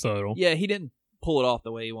almost too subtle. Yeah, he didn't pull it off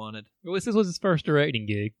the way he wanted. Well, this was his first directing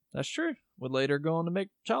gig. That's true. Would later go on to make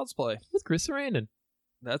Child's Play. With Chris Sarandon.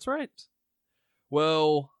 That's right.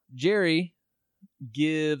 Well, Jerry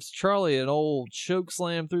gives Charlie an old choke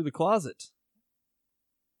slam through the closet.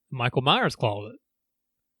 Michael Myers closet.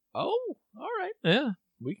 Oh, all right. Yeah.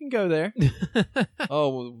 We can go there.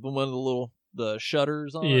 Oh, one of the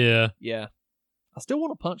shutters on it? Yeah. Yeah. I still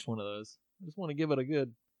want to punch one of those. I just want to give it a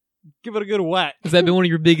good whack. Has that been one of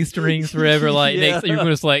your biggest dreams forever? Like, Yeah. next, you're going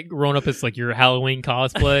to just like run up as like your Halloween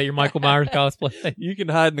cosplay, your Michael Myers cosplay. You can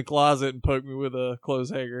hide in the closet and poke me with a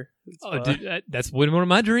clothes hanger. It's Oh, fine. dude, that's one of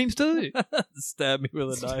my dreams too. Stab me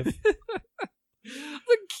with a knife.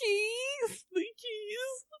 The keys.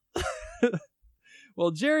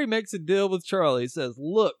 Well, Jerry makes a deal with Charlie. He says,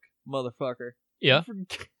 look, motherfucker. Yeah.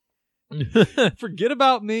 Forget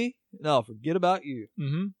about me. No, forget about you.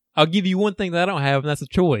 Mm-hmm. I'll give you one thing that I don't have, and that's a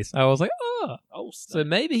choice. I was like, oh. So snap.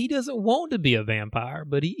 maybe he doesn't want to be a vampire,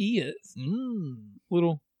 but he is.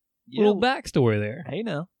 Little Yeah. little backstory there. Hey,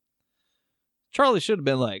 now. Charlie should have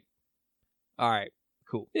been like, all right,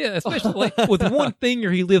 cool. Yeah, especially like with one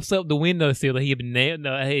finger he lifts up the windowsill that he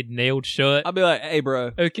had nailed shut. I'll be like, hey,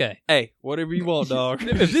 bro. Okay. Hey, whatever you want, dog.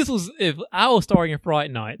 if I was starring in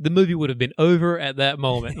Fright Night, the movie would have been over at that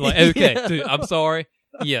moment. Like, okay, Yeah. dude, I'm sorry.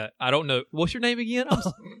 Yeah, I don't know. What's your name again?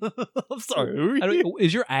 I'm sorry. Who are I you? don't,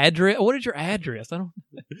 is your address? What is your address? I don't.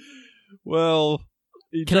 Well,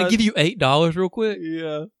 Can I give you $8 real quick?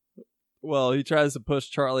 Yeah. Well, he tries to push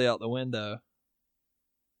Charlie out the window,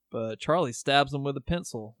 but Charlie stabs him with a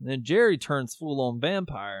pencil. And then Jerry turns full on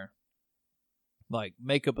vampire, like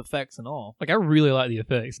makeup effects and all. Like, I really like the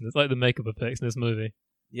effects, and it's like the makeup effects in this movie.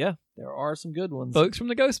 Yeah, there are some good ones. Folks from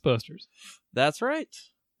the Ghostbusters. That's right.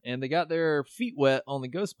 And they got their feet wet on the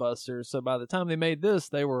Ghostbusters, so by the time they made this,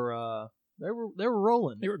 they were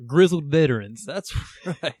rolling. They were grizzled veterans. That's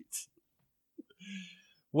right.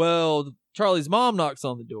 Well, Charlie's mom knocks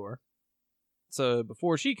on the door. So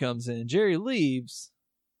before she comes in, Jerry leaves.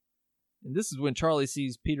 And this is when Charlie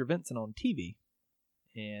sees Peter Vincent on TV.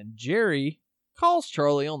 And Jerry calls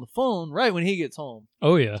Charlie on the phone right when he gets home.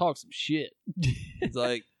 Oh, yeah. Talk some shit. He's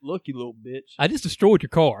like, look, you little bitch. I just destroyed your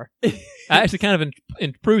car. I actually kind of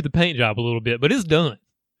improved the paint job a little bit, but it's done.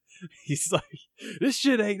 He's like, this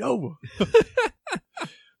shit ain't over.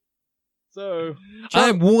 So,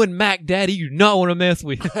 I'm one Mac Daddy you do not want to mess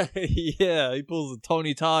with. yeah, he pulls a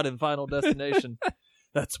Tony Todd in Final Destination.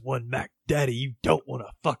 That's one Mac Daddy you don't want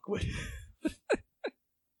to fuck with.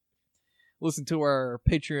 Listen to our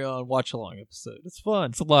Patreon watch along episode. It's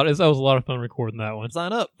fun. That was a lot of fun recording that one.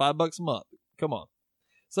 Sign up, $5 a month. Come on.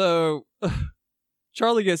 So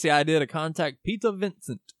Charlie gets the idea to contact Peter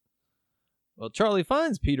Vincent. Well, Charlie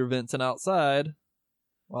finds Peter Vincent outside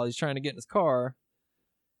while he's trying to get in his car.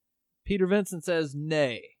 Peter Vincent says,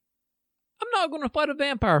 nay. I'm not going to fight a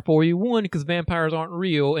vampire for you. One, because vampires aren't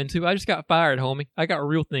real. And two, I just got fired, homie. I got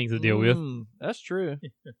real things to deal with. That's true.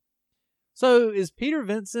 So is Peter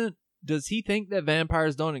Vincent, does he think that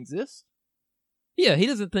vampires don't exist? Yeah, he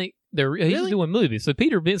doesn't think they're real. He's Really? just doing movies. So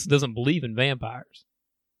Peter Vincent doesn't believe in vampires.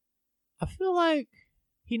 I feel like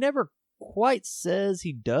he never quite says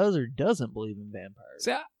he does or doesn't believe in vampires.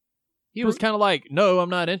 See, He was kind of like, no, I'm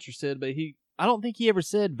not interested, but I don't think he ever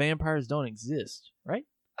said vampires don't exist, right?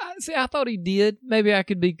 I thought he did. Maybe I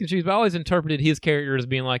could be confused, but I always interpreted his character as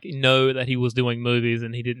being like, no, that he was doing movies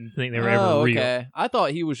and he didn't think they were ever real. Okay. I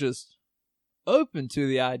thought he was just open to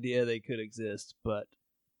the idea they could exist, but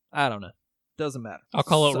I don't know. Doesn't matter. I'll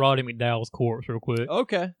call out Roddy McDowell's corpse real quick.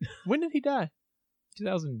 Okay. When did he die?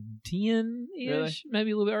 2010-ish? Really?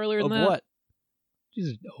 Maybe a little bit earlier than Of that. what?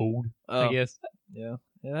 He's old, Oh. I guess. Yeah,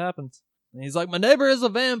 it happens. And he's like, my neighbor is a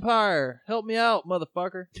vampire. Help me out,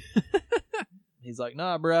 motherfucker. He's like,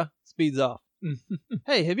 nah, bruh. Speeds off.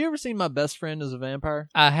 Hey, have you ever seen My Best Friend as a Vampire?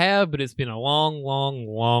 I have, but it's been a long, long,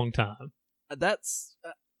 long time. That's.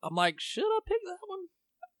 I'm like, should I pick that one?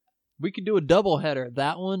 We could do a double header.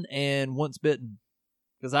 That one and Once Bitten,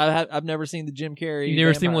 because I've never seen the Jim Carrey. You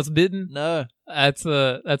never Vampire. seen What's Bitten? No. That's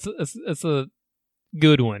a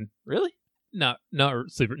good one. Really? Not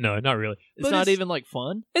super. No, not really. It's But not even like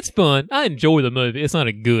fun. It's fun. I enjoy the movie. It's not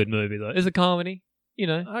a good movie though. It's a comedy. You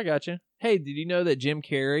know. I got you. Hey, did you know that Jim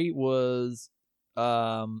Carrey was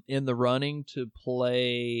in the running to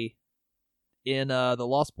play in The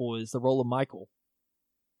Lost Boys, the role of Michael?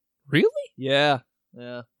 Really? Yeah.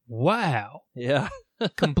 Wow. Yeah.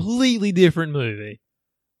 Completely different movie.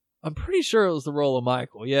 I'm pretty sure it was the role of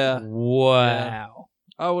Michael. Yeah. Wow.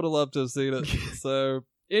 I would have loved to have seen it. So,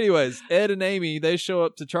 anyways, Ed and Amy, they show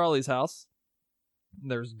up to Charlie's house.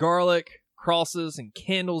 There's garlic, crosses, and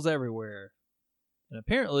candles everywhere. And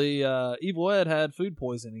apparently, Evil Ed had food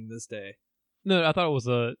poisoning this day. No, I thought it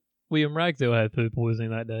was William Ragsdale had food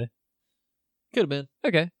poisoning that day. Could have been.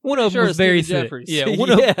 Okay. One of them Sure, was very Stephen sick. Jeffries. Yeah.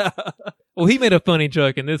 Yeah. Well, he made a funny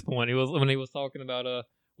joke in this point. When he was talking about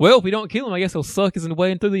well, if we don't kill him, I guess he'll suck his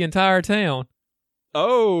way through the entire town.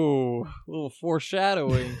 Oh, a little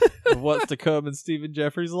foreshadowing of what's to come in Stephen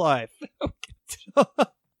Jeffries' life.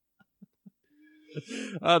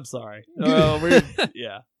 I'm sorry.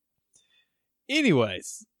 Yeah.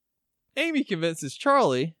 Anyways, Amy convinces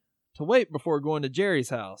Charlie to wait before going to Jerry's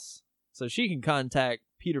house so she can contact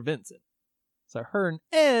Peter Vincent. So her and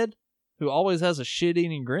Ed, who always has a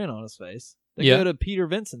shit-eating grin on his face, they go to Peter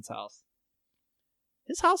Vincent's house.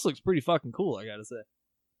 His house looks pretty fucking cool, I gotta say.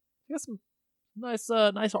 He got some nice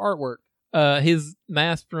artwork. His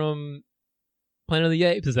mask from Planet of the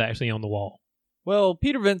Apes is actually on the wall. Well,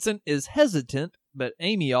 Peter Vincent is hesitant, but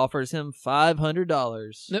Amy offers him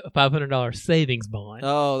 $500. No, $500 savings bond.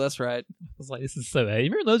 Oh, that's right. I was like, this is so bad.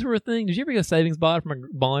 You remember those were a thing? Did you ever get a savings bond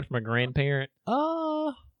from a grandparent?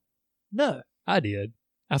 No. I did.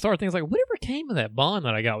 I started thinking, like, whatever came of that bond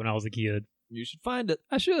that I got when I was a kid? You should find it.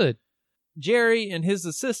 I should. Jerry and his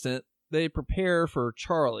assistant, they prepare for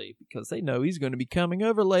Charlie because they know he's going to be coming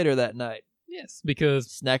over later that night. Yes, because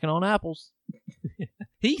Snacking on apples.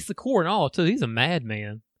 he eats the core and all, too. He's a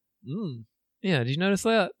madman. Mm. Yeah, did you notice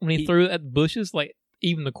that? When he threw it at the bushes, like,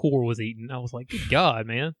 even the core was eaten. I was like, good God,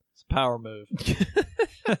 man. It's a power move.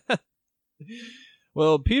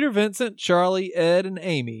 Well, Peter Vincent, Charlie, Ed, and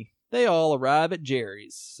Amy, they all arrive at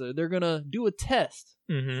Jerry's. So they're going to do a test.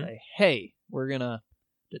 Mm-hmm. Say, hey, we're going to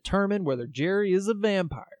determine whether Jerry is a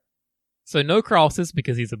vampire. So no crosses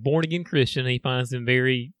because he's a born-again Christian and he finds them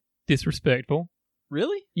very disrespectful.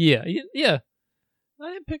 Really? Yeah. I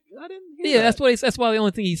didn't hear that. That's why the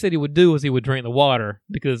only thing he said he would do was he would drink the water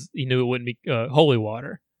because he knew it wouldn't be holy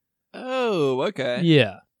water. Oh, okay.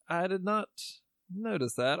 Yeah. I did not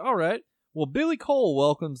notice that. All right. Well, Billy Cole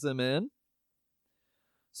welcomes them in.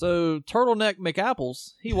 So, Turtleneck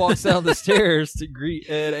McApples, he walks down the stairs to greet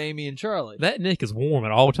Ed, Amy, and Charlie. That neck is warm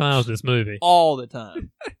at all times in this movie. All the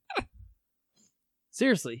time.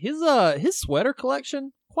 Seriously, his sweater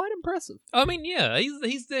collection, quite impressive. I mean, yeah,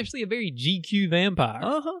 he's actually a very GQ vampire.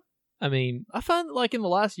 Uh-huh. I mean, I find that, like, in the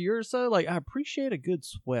last year or so, like, I appreciate a good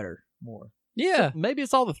sweater more. yeah. So maybe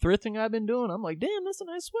it's all the thrifting I've been doing. I'm like, damn, that's a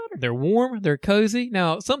nice sweater. They're warm, they're cozy.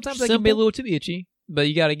 Now, sometimes they can be a little too itchy, but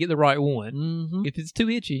you got to get the right one. Mm-hmm. If it's too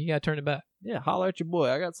itchy, you got to turn it back. Yeah, holler at your boy.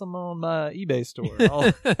 I got some on my eBay store.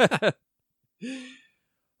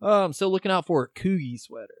 I'm still looking out for a Coogie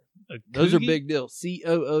sweater. Those are big deals.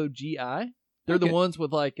 COOGI. They're the ones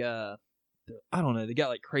with like, I don't know. They got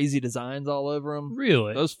like crazy designs all over them.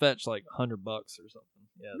 Really? Those fetch like $100 or something.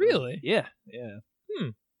 Yeah. Really? Yeah.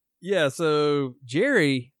 Yeah. So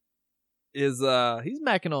Jerry is he's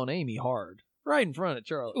macking on Amy hard right in front of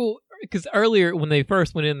Charlie. Well, because earlier when they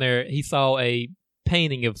first went in there, he saw a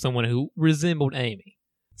painting of someone who resembled Amy.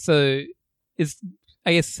 So it's,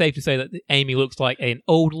 I guess, safe to say that Amy looks like an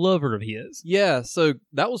old lover of his. Yeah. So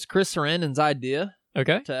that was Chris Sarandon's idea.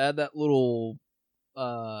 Okay. To add that little,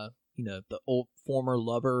 the old former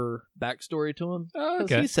lover backstory to him. Oh,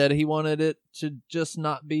 okay. He said he wanted it to just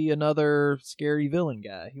not be another scary villain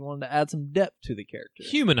guy. He wanted to add some depth to the character.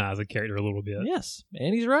 Humanize the character a little bit. Yes.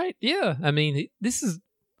 And he's right. Yeah. I mean,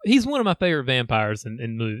 he's one of my favorite vampires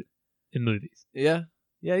in movies. Yeah.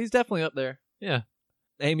 Yeah, he's definitely up there. Yeah.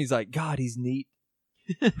 Amy's like, God, he's neat.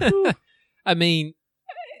 I mean,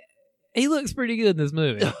 he looks pretty good in this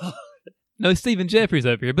movie. No Stephen Jeffries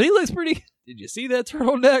up here, but he looks pretty good. Did you see that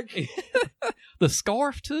turtleneck? The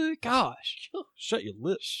scarf, too? Gosh. Shut your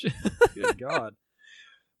lips. Good God.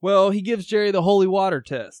 Well, he gives Jerry the holy water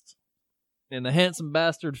test. And the handsome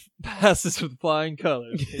bastard passes with flying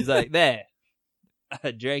colors. He's like, there.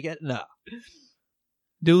 Drink it? No.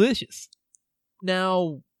 Delicious.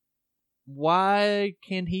 Now, why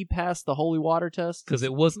can he pass the holy water test? Because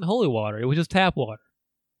it wasn't holy water. It was just tap water.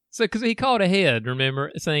 So, because he called ahead,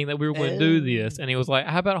 remember, saying that we were going to do this. And he was like,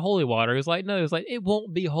 how about holy water? He was like, no. He was like, it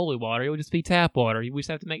won't be holy water. It will just be tap water. We just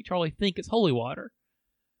have to make Charlie think it's holy water.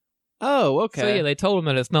 Oh, okay. So, yeah, they told him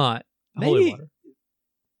that it's not holy water.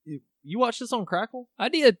 You watched this on Crackle? I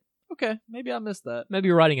did. Okay, maybe I missed that. Maybe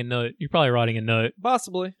you're writing a note. You're probably writing a note.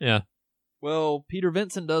 Possibly. Yeah. Well, Peter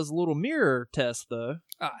Vincent does a little mirror test, though.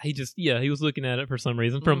 He was looking at it for some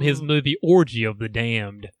reason from his movie Orgy of the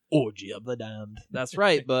Damned. Orgy of the Damned. That's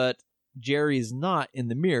right, but Jerry's not in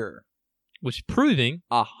the mirror. Which proving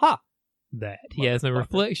Aha! that he has no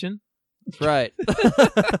reflection. That's right.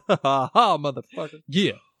 Aha, motherfucker.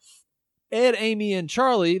 Yeah. Ed, Amy, and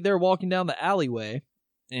Charlie, they're walking down the alleyway,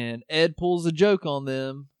 and Ed pulls a joke on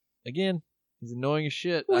them. Again, he's annoying as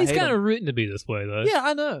shit. Well, he's kind of written to be this way, though. Yeah,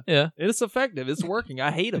 I know. Yeah. It's effective. It's working.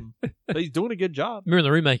 I hate him. But he's doing a good job. Remember in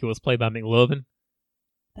the remake, it was played by McLovin?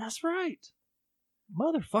 That's right.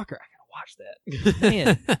 Motherfucker, I gotta watch that.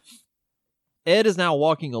 Man. Ed is now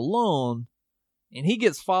walking alone, and he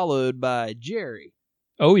gets followed by Jerry.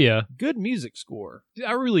 Oh, yeah. Good music score.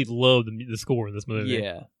 I really love the score in this movie.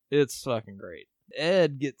 Yeah, it's fucking great.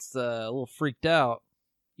 Ed gets a little freaked out.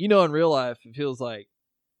 You know, in real life, it feels like,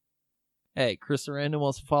 hey, Chris Sarandon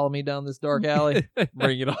wants to follow me down this dark alley.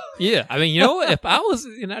 Bring it on. Yeah, I mean, you know what? If I was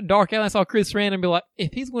in that dark alley, I saw Chris Sarandon and be like,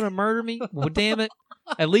 if he's going to murder me, well, damn it.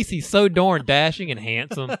 At least he's so darn dashing and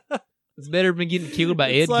handsome. It's better than getting killed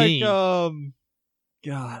by Ed Gein.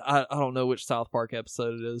 God, I don't know which South Park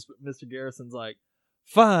episode it is, but Mr. Garrison's like,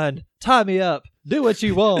 fine, tie me up. Do what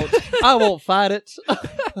you want. I won't fight it.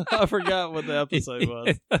 I forgot what the episode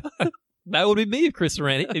was. That would be me if Chris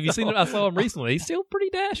Sarandon. Have you seen it? I saw him recently. He's still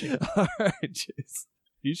pretty dashing. All right, jeez.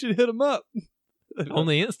 You should hit him up. On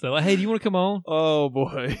the Insta. Like, hey, do you want to come on? Oh,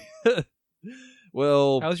 boy.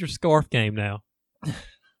 Well, how's your scarf game now?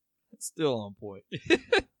 It's still on point.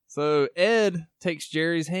 So Ed takes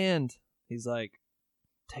Jerry's hand. He's like,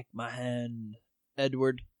 take my hand,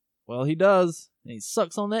 Edward. Well, he does. And he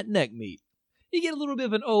sucks on that neck meat. You get a little bit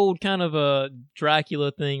of an old kind of a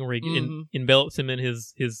Dracula thing where he envelops him in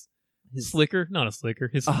his slicker. Not a slicker.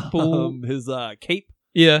 His full... his cape.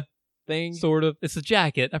 Yeah. Thing. Sort of. It's a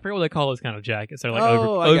jacket. I forget what they call those kind of jackets. They're like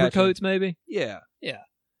overcoats, maybe? Yeah. Yeah.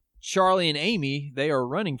 Charlie and Amy, they are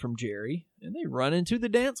running from Jerry, and they run into the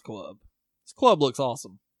dance club. This club looks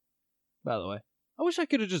awesome, by the way. I wish I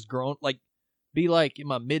could have just grown, be like in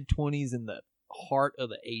my mid-20s in the heart of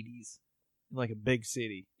the 80s, in like a big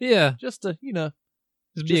city. Yeah. Just to,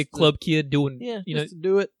 just be a club kid doing, just to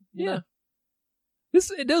do it. You know?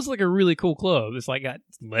 It does look like a really cool club. It's like got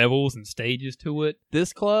levels and stages to it.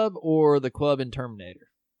 This club or the club in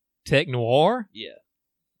Terminator? Tech Noir? Yeah.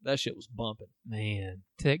 That shit was bumping. Man,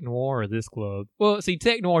 Tech Noir or this club? Well, see,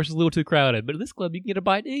 Tech Noir is just a little too crowded, but at this club you can get a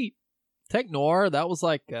bite to eat. Tech Noir, that was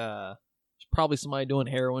like probably somebody doing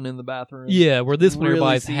heroin in the bathroom. Yeah, where this one really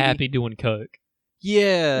everybody's seedy. happy doing coke.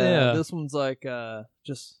 Yeah. This one's like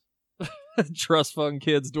just trust fund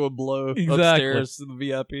kids doing blow upstairs to the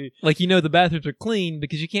VIP. Like, the bathrooms are clean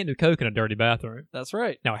because you can't do coke in a dirty bathroom. That's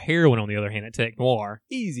right. Now, heroin, on the other hand, at Tech Noir.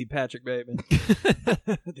 Easy, Patrick Bateman.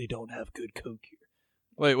 They don't have good coke here.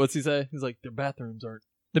 Wait, what's he say? He's like, the bathrooms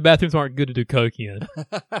aren't good to do coke in.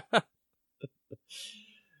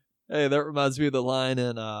 Hey, that reminds me of the line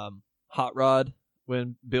in Hot Rod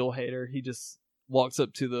when Bill Hader, he just walks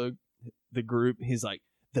up to the group. He's like,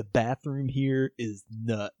 the bathroom here is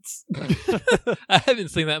nuts. I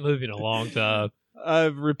haven't seen that movie in a long time.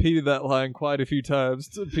 I've repeated that line quite a few times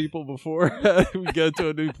to people before we go to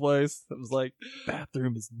a new place. I was like,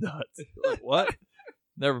 bathroom is nuts. Like, what?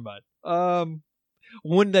 Never mind.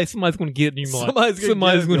 One day somebody's going to get me. Somebody's going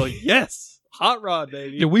to be like, yes, Hot Rod,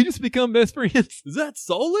 baby. Did we just become best friends? Is that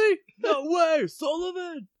Sully? No way,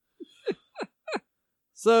 Sullivan.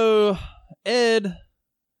 So Ed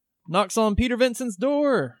knocks on Peter Vincent's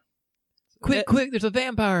door. Quick, there's a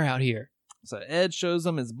vampire out here. So Ed shows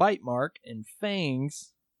him his bite mark and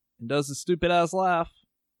fangs and does his stupid-ass laugh,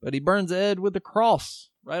 but he burns Ed with a cross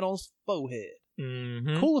right on his forehead.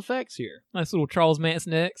 Mm-hmm. Cool effects here. Nice little Charles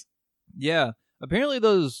Manson X. Yeah. Apparently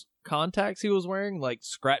those contacts he was wearing,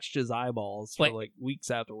 scratched his eyeballs for, weeks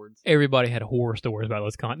afterwards. Everybody had horror stories about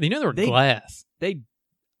those contacts. They were glass.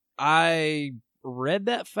 I read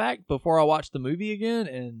that fact before I watched the movie again,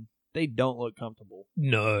 and they don't look comfortable.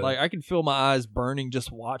 No. I can feel my eyes burning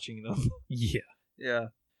just watching them. Yeah. Yeah.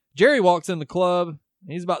 Jerry walks in the club.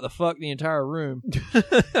 He's about to fuck the entire room.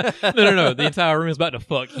 No. The entire room is about to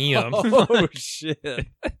fuck him. Oh, shit.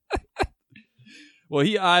 Well,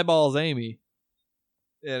 he eyeballs Amy.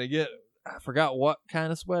 And again, I forgot what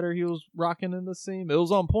kind of sweater he was rocking in this scene. It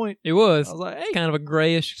was on point. It was. I was like, hey. It's kind of a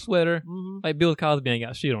grayish sweater. Mm-hmm. Like Bill Cosby ain't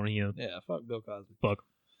got shit on him. Yeah, fuck Bill Cosby. Fuck.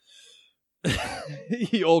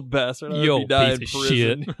 You old bastard. You old died piece in of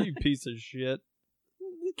prison. You piece of shit.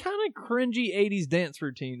 Kind of cringy 80s dance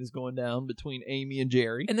routine is going down between Amy and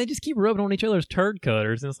Jerry. And they just keep rubbing on each other's turd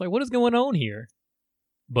cutters. And it's like, what is going on here?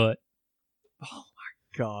 But. Oh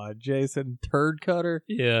my God, Jason. Turd cutter?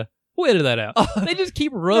 Yeah. We'll edit that out. They just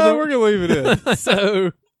keep rubbing. No, we're going to leave it in.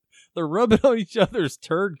 So, they're rubbing on each other's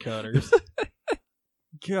turd cutters.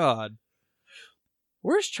 God.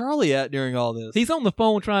 Where's Charlie at during all this? He's on the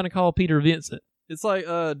phone trying to call Peter Vincent. It's like,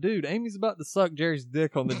 dude, Amy's about to suck Jerry's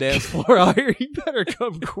dick on the dance floor out here. You better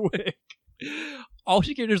come quick. All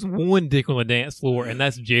she cares, there's one dick on the dance floor, and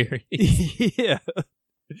that's Jerry. Yeah.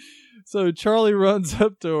 So Charlie runs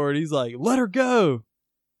up to her, and he's like, let her go.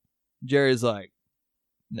 Jerry's like,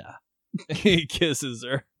 nah. He kisses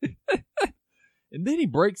her. And then he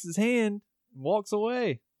breaks his hand and walks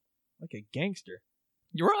away like a gangster.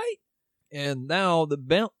 You're right. And now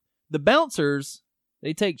the bouncers,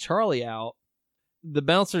 they take Charlie out. The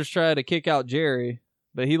bouncers try to kick out Jerry,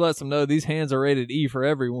 but he lets them know these hands are rated E for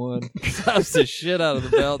everyone. Slaps the shit out of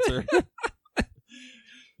the bouncer.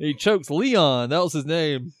 He chokes Leon. That was his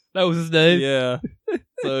name. That was his name? Yeah.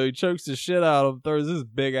 So he chokes the shit out of him, throws his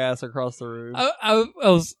big ass across the room. I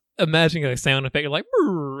was imagining a sound effect like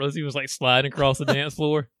brrr, as he was like sliding across the dance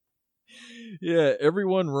floor. Yeah,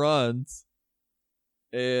 everyone runs.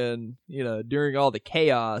 And, during all the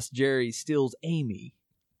chaos, Jerry steals Amy.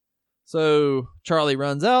 So Charlie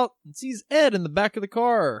runs out and sees Ed in the back of the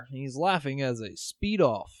car. He's laughing as they speed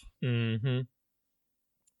off. Mm-hmm.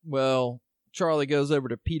 Well, Charlie goes over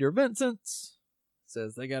to Peter Vincent's,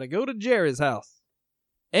 says they gotta go to Jerry's house.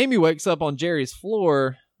 Amy wakes up on Jerry's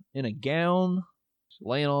floor in a gown,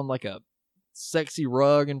 laying on like a sexy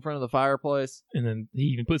rug in front of the fireplace. And then he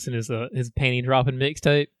even puts in his panty dropping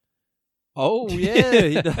mixtape. Oh, yeah,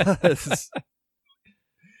 he does.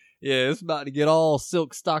 Yeah, it's about to get all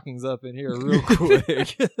silk stockings up in here real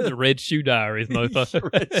quick. The Red Shoe Diaries,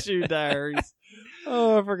 motherfucker. Red Shoe Diaries.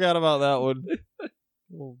 Oh, I forgot about that one.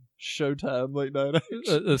 Little Showtime late night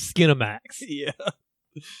action. Skinamax. Yeah.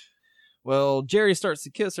 Well, Jerry starts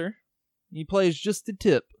to kiss her. He plays just the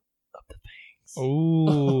tip of the fangs.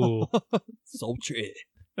 Oh. Sultry.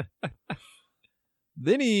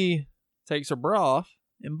 Then he takes her bra off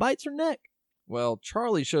and bites her neck. Well,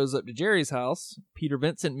 Charlie shows up to Jerry's house. Peter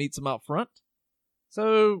Vincent meets him out front.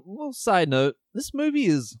 So, little side note, this movie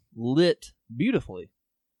is lit beautifully.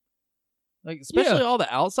 Like, especially all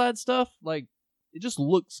the outside stuff, like, it just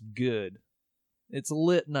looks good. It's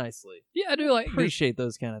lit nicely. Yeah, I do like Appreciate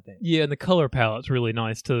those kind of things. Yeah, and the color palette's really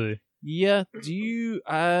nice too. Yeah.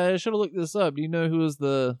 I should have looked this up. Do you know who is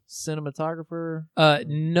the cinematographer?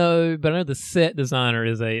 No, but I know the set designer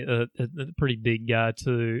is a pretty big guy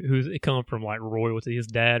too. It come from like royalty. His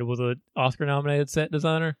dad was an Oscar-nominated set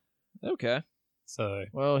designer. Okay. So,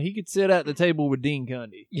 well, he could sit at the table with Dean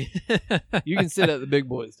Cundy. You can sit at the big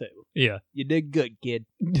boys' table. Yeah. You did good, kid.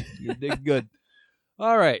 You did good.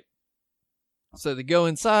 All right. So they go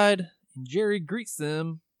inside, and Jerry greets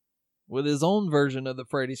them with his own version of the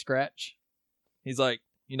Freddy Scratch. He's like,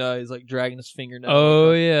 he's like dragging his finger down.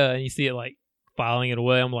 Oh, yeah. And you see it like filing it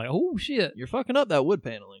away. I'm like, oh, shit. You're fucking up that wood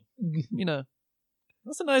paneling.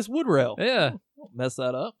 That's a nice wood rail. Yeah. Don't mess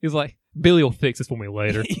that up. He's like, Billy will fix this for me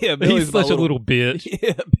later. Yeah, Billy's He's such a little bitch.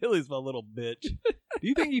 Yeah, Billy's my little bitch. Do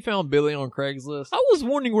you think he found Billy on Craigslist? I was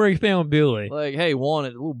wondering where he found Billy. Like, hey,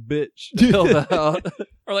 wanted, little bitch. Help out.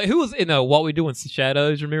 Or like, who was in What We Do in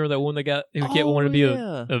Shadows? Remember that one who kept wanting to be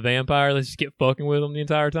a vampire? Let's just get fucking with him the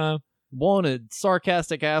entire time. Wanted,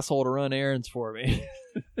 sarcastic asshole to run errands for me.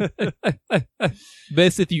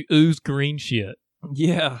 Best if you ooze green shit.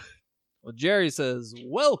 Yeah. Well, Jerry says,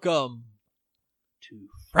 welcome to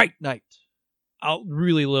Fright Night. I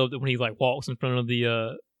really loved it when he like walks in front of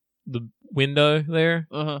the window there.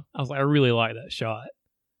 Uh-huh. I was like, I really like that shot.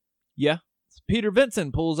 Yeah. So Peter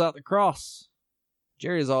Vincent pulls out the cross.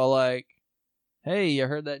 Jerry's all like, hey, you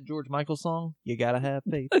heard that George Michael song? You gotta have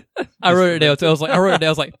faith. I wrote it down. So I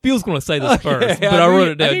was like, Phil's going to say this first, but I wrote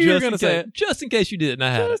it down just in case you didn't.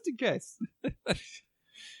 I had just in case.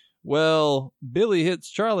 Well, Billy hits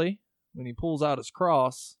Charlie when he pulls out his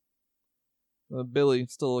cross. Billy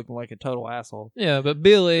still looking like a total asshole. Yeah, but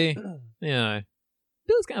Billy, Billy's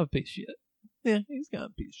kind of a piece of shit. Yeah, he's kind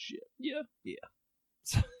of a piece of shit. Yeah.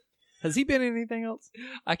 Yeah. Has he been in anything else?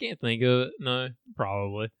 I can't think of it. No,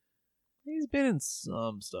 probably. He's been in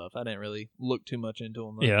some stuff. I didn't really look too much into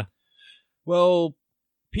him, though. Yeah. Well,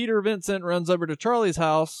 Peter Vincent runs over to Charlie's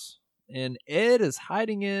house and Ed is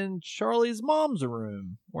hiding in Charlie's mom's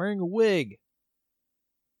room, wearing a wig.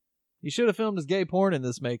 He should have filmed his gay porn in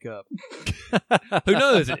this makeup. Who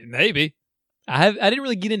knows? Maybe. I didn't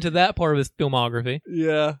really get into that part of his filmography.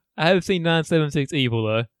 Yeah. I have seen 976 Evil,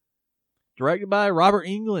 though. Directed by Robert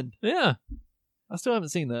Englund. Yeah. I still haven't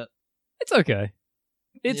seen that. It's okay.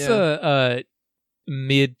 It's a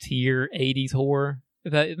mid-tier 80s horror,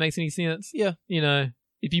 if that makes any sense. Yeah. You know,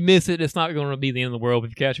 if you miss it, it's not going to be the end of the world.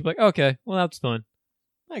 If you catch it, you're like, okay, well, that's fun.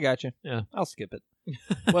 I got you. Yeah. I'll skip it.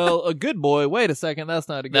 Well, a good boy. Wait a second. That's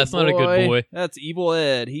not a good boy. That's not a good boy. That's Evil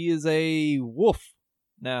Ed. He is a wolf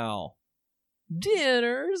now.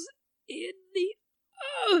 Dinner's in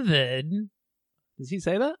the oven. Does he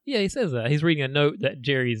say that? Yeah, he says that. He's reading a note that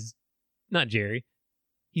not Jerry.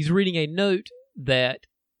 He's reading a note that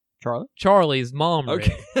Charlie's mom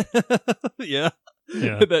read. Okay. Yeah.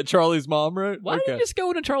 That Charlie's mom wrote? Why did he just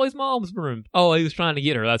go into Charlie's mom's room? Oh, he was trying to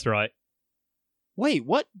get her. That's right. Wait,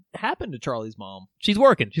 what happened to Charlie's mom? She's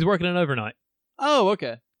working. She's working an overnight. Oh,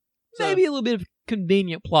 okay. Maybe a little bit of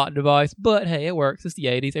convenient plot device, but hey, it works. It's the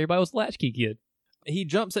 80s. Everybody was a latchkey kid. He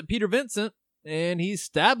jumps at Peter Vincent, and he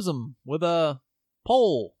stabs him with a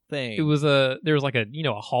pole thing. It was there was like a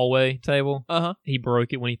hallway table. Uh-huh. He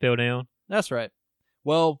broke it when he fell down. That's right.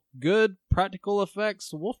 Well, good practical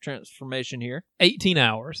effects wolf transformation here. 18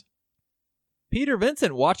 hours. Peter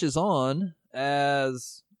Vincent watches on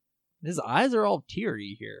as his eyes are all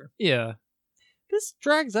teary here. Yeah. This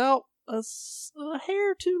drags out a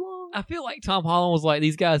hair too long. I feel like Tom Holland was like,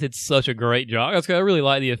 these guys did such a great job. I really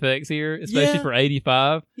like the effects here, especially for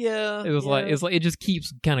 85. Yeah. It was like it just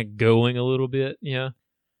keeps kind of going a little bit. Yeah.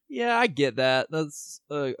 Yeah, I get that. That's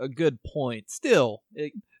a good point. Still,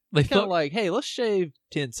 they kind of like, hey, let's shave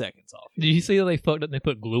 10 seconds off. Did you see that they fucked up and they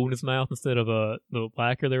put glue in his mouth instead of the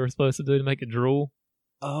lacquer they were supposed to do to make it drool?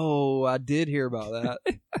 Oh, I did hear about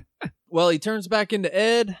that. Well, he turns back into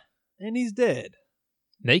Ed, and he's dead.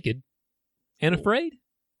 Naked. And afraid?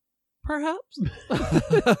 Perhaps.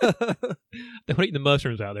 Don't eat the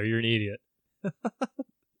mushrooms out there. You're an idiot.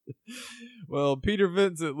 Well, Peter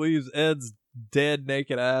Vincent leaves Ed's dead,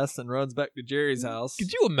 naked ass and runs back to Jerry's house.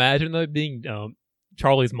 Could you imagine, though, being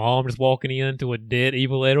Charlie's mom just walking into a dead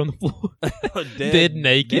Evil Ed on the floor? A dead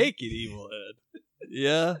naked. Naked Evil Ed.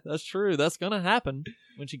 Yeah, that's true. That's going to happen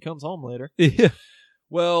when she comes home later. Yeah.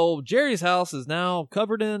 Well, Jerry's house is now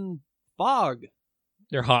covered in fog.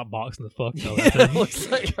 They're hotboxing the fuck out of Yeah, that it thing.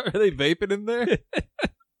 looks like, are they vaping in there?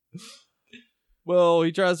 Well,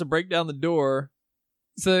 he tries to break down the door.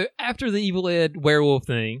 So, after the Evil Ed werewolf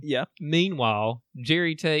thing, Yeah. meanwhile,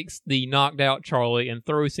 Jerry takes the knocked out Charlie and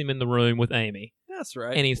throws him in the room with Amy. That's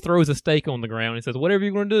right. And he throws a stake on the ground and says, whatever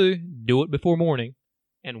you're going to do it before morning.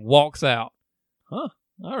 And walks out. Huh.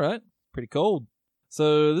 All right. Pretty cold.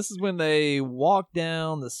 So this is when they walk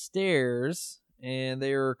down the stairs and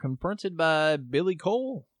they are confronted by Billy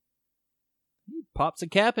Cole. He pops a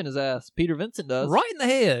cap in his ass. Peter Vincent does. Right in the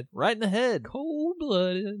head. Right in the head.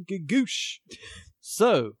 Cold-blooded. Gagoosh.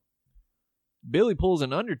 So, Billy pulls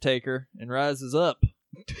an Undertaker and rises up.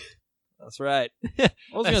 That's right. I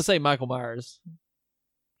was going to say Michael Myers.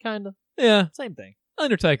 Kind of. Yeah. Same thing.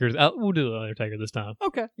 Undertaker's out. We'll do the Undertaker this time.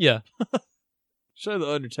 Okay. Yeah. Show the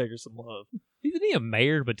Undertaker some love. Isn't he a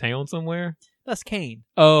mayor of a town somewhere? That's Kane.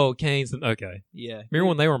 Oh, Kane's. Okay. Yeah. Remember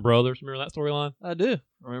when they were brothers? Remember that storyline? I do.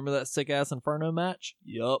 Remember that sick-ass Inferno match?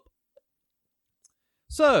 Yup.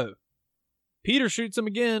 So, Peter shoots him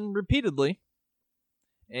again repeatedly,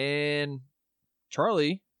 and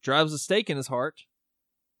Charlie drives a stake in his heart,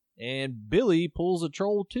 and Billy pulls a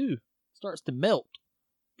troll too. Starts to melt.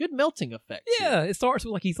 Good melting effect. Yeah, it starts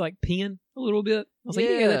with like he's like peeing a little bit. I was like,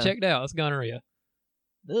 yeah, that checked out. It's gonorrhea.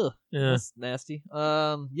 Ugh, Yeah. that's nasty.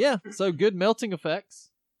 Yeah, so good melting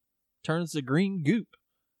effects. Turns to green goop.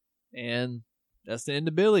 And that's the end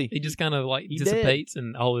of Billy. He just kind of like He's dissipates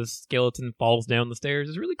and all his skeleton falls down the stairs.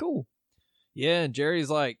 It's really cool. Yeah, and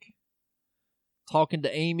Jerry's like talking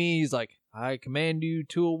to Amy. He's like, I command you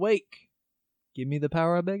to awake. Give me the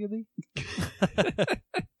power, I beg of thee.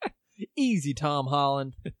 Easy, Tom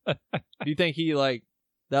Holland. Do you think he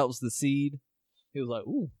that was the seed? He was like,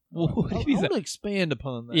 ooh, What I if he's want to expand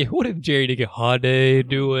upon that. Yeah, what if Jerry did get Hade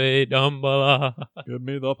do it, Dumbala? Give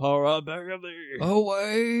me the power, I beg of thee.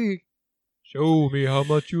 Awake! Show me how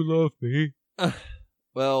much you love me.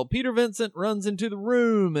 Well, Peter Vincent runs into the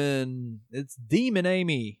room, and it's Demon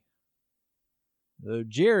Amy. So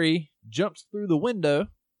Jerry jumps through the window.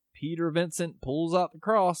 Peter Vincent pulls out the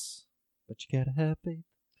cross. But you gotta have faith.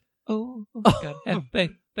 Oh, gotta have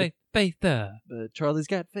faith. But Charlie's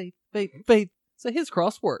got faith. So his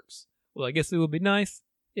cross works. Well, I guess it would be nice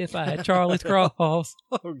If I had Charlie's cross,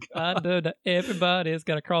 Oh, I'd know that everybody's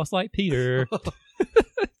got a cross like Peter.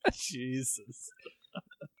 Jesus.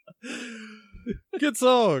 Good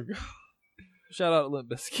song. Shout out to Limp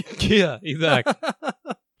Bizkit. Yeah, exactly.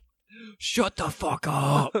 Shut the fuck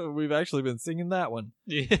up. We've actually been singing that one.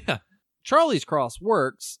 Yeah. Charlie's cross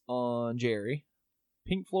works on Jerry.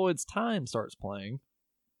 Pink Floyd's Time starts playing.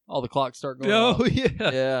 All the clocks start going off. Oh, yeah.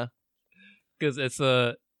 Yeah. Because it's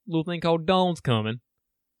a little thing called Dawn's coming.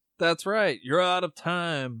 That's right. You're out of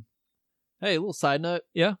time. Hey, a little side note.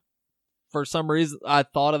 Yeah. For some reason, I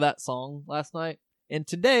thought of that song last night. And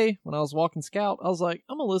today, when I was walking Scout, I was like,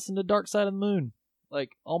 I'm going to listen to Dark Side of the Moon.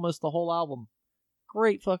 Like, almost the whole album.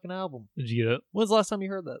 Great fucking album. Did you get up? When's the last time you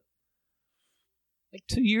heard that? Like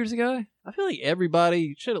 2 years ago? I feel like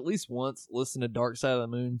everybody should at least once listen to Dark Side of the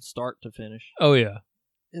Moon start to finish. Oh, yeah.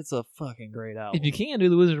 It's a fucking great album. If you can do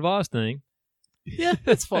the Wizard of Oz thing. Yeah,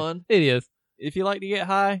 it's fun. It is. If you like to get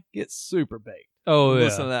high, get super baked. Oh, yeah.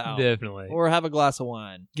 Listen to that album. Definitely. Or have a glass of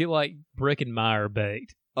wine. Get like Breckenmeyer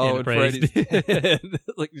baked. Oh, and praised. Freddy's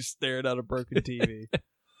like you're staring at a broken TV.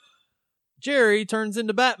 Jerry turns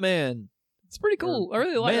into Batman. It's pretty cool. I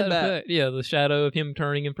really like Man that bat. effect. Yeah, the shadow of him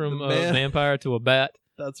turning him from The a man. vampire to a bat.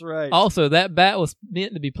 That's right. Also, that bat was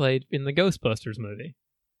meant to be played in the Ghostbusters movie.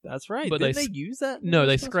 That's right. But Didn't they they use that? in No,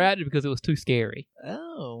 they Ghostbusters? scrapped it because it was too scary.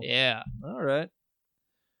 Oh. Yeah. All right.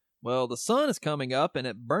 Well, the sun is coming up and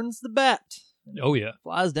it burns the bat. Oh, yeah.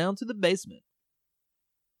 Flies down to the basement.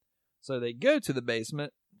 So they go to the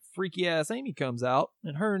basement. Freaky ass Amy comes out,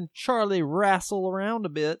 and her and Charlie wrestle around a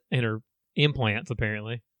bit. And her implants,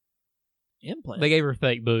 apparently. Implant. They gave her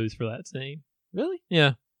fake booze for that scene. Really?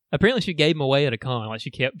 Yeah. Apparently she gave them away at a con. Like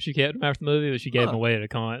she kept them after the movie, but she gave Huh. them away at a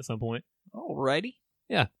con at some point. Alrighty.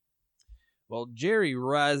 Yeah. Well, Jerry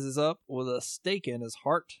rises up with a stake in his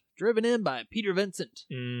heart, driven in by Peter Vincent.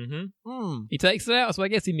 Mm-hmm. He takes it out, so I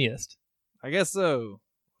guess he missed. I guess so.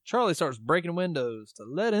 Charlie starts breaking windows to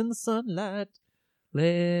let in the sunlight.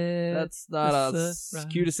 That's not as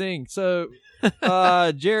cute to sing. So,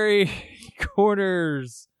 Jerry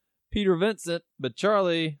corners Peter Vincent, but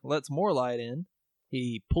Charlie lets more light in.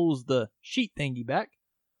 He pulls the sheet thingy back,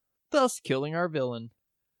 thus killing our villain.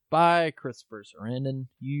 By Christopher Sarandon,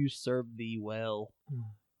 you serve thee well.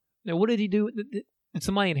 Now, what did he do? Did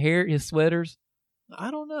somebody inherit his sweaters?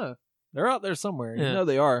 I don't know. They're out there somewhere. Yeah. You know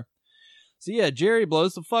they are. So yeah, Jerry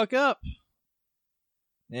blows the fuck up.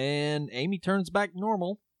 And Amy turns back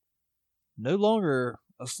normal. No longer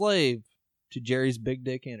a slave to Jerry's big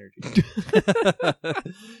dick energy.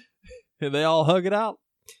 And they all hug it out.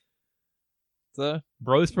 So,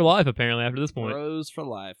 Bros for life, apparently, after this point. bros for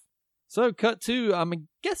life. So, cut to, I'm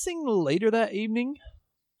guessing later that evening,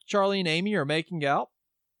 Charlie and Amy are making out.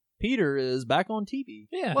 Peter is back on TV.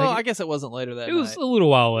 Yeah. Well, I guess it wasn't later that It was night. a little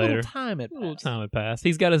while A later. little time had A little passed. time had passed.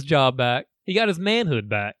 He's got his job back. He got his manhood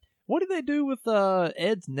back. What did they do with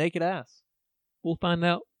Ed's naked ass? We'll find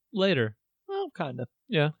out later. Well, kind of.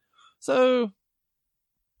 Yeah. So,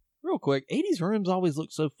 real quick, 80s rooms always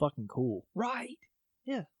look so fucking cool. Right.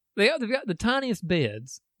 Yeah. They've got the tiniest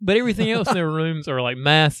beds, but everything else in their rooms are like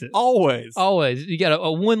massive. Always. Always. You got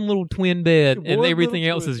a one little twin bed, and One everything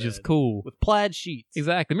little else twin is just bed. cool. With plaid sheets.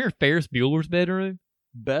 Exactly. Remember Ferris Bueller's bedroom?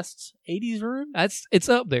 Best 80s room? It's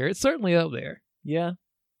up there. It's certainly up there. Yeah.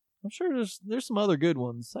 I'm sure there's some other good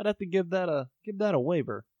ones. I'd have to give that a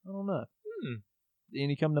waiver. I don't know.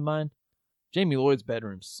 Any come to mind? Jamie Lloyd's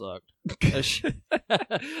bedroom sucked.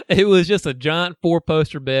 It was just a giant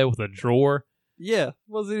 4-poster bed with a drawer. Yeah.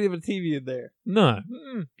 Wasn't even a TV in there. No.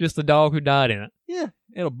 Just a dog who died in it. Yeah.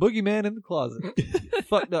 And a boogeyman in the closet.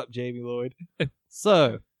 Fucked up, Jamie Lloyd.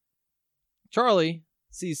 So, Charlie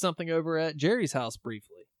sees something over at Jerry's house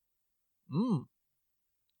briefly.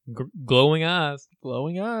 Glowing eyes.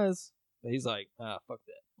 Glowing eyes. But he's like, fuck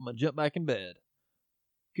that. I'm going to jump back in bed.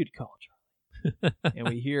 Good call, Charlie. And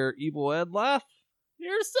we hear Evil Ed laugh.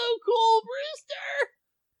 You're so cool, Brewster.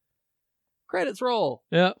 Credits roll.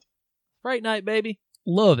 Yep. Fright Night, baby.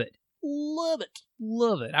 Love it. Love it.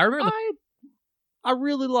 Love it. I remember. I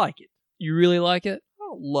really like it. You really like it? I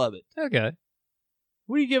don't love it. Okay.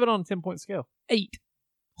 What do you give it on a 10-point scale? 8.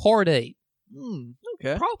 Hard 8.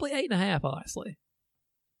 Okay. Probably 8.5, honestly.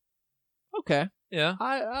 Okay. Yeah.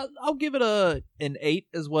 I'll give it an 8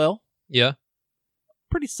 as well. Yeah.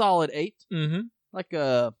 Pretty solid 8. Mm-hmm. Like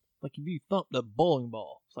if you thumped a bowling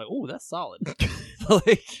ball. It's like, oh, that's solid.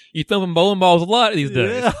 Like, You thumping bowling balls a lot these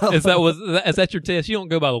days. Yeah. Is that your test? You don't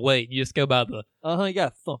go by the weight. You just go by the you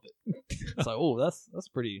gotta thump it. It's like, oh, that's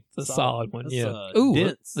pretty. a solid one. That's, Yeah. Ooh,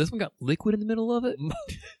 dense. this one got liquid in the middle of it.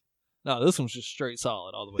 No, this one's just straight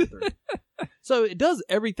solid all the way through. So it does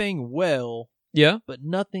everything well, Yeah. but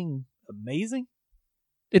nothing amazing.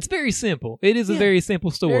 It's very simple. It is a very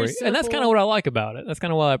simple story. And that's kind of what I like about it. That's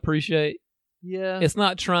kind of what I appreciate. Yeah. It's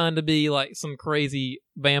not trying to be like some crazy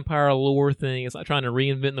vampire lore thing. It's not trying to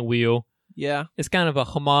reinvent the wheel. Yeah. It's kind of a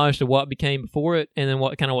homage to what became before it, and then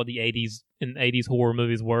what the 80s and 80s horror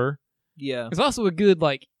movies were. Yeah. It's also a good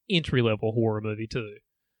like entry level horror movie too.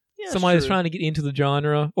 Yeah, somebody that's trying to get into the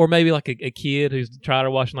genre, or maybe like a kid who's tired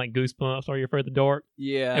of watching like Goosebumps or You're Afraid of the Dark,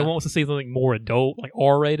 and wants to see something more adult, like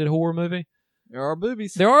R-rated horror movie. There are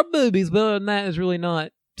boobies. There are boobies, but other than that, it's really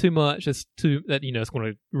not too much. It's too that it's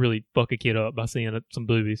going to really fuck a kid up by seeing some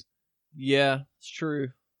boobies. Yeah, it's true.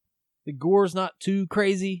 The gore's not too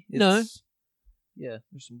crazy. No. Yeah,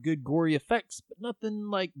 there's some good gory effects, but nothing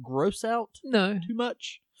like gross out. No, too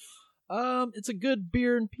much. It's a good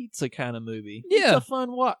beer and pizza kind of movie. Yeah, it's a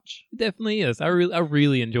fun watch. It definitely is. I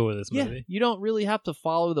really enjoy this movie. Yeah, you don't really have to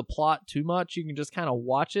follow the plot too much. You can just kind of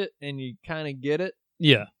watch it and you kind of get it.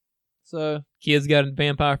 Yeah. So kid's got a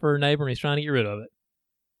vampire for a neighbor and he's trying to get rid of it.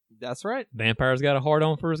 That's right. Vampire's got a hard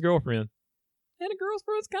on for his girlfriend, and a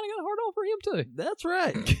girlfriend's kind of got a hard on for him too. That's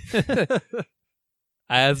right.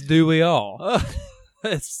 As do we all.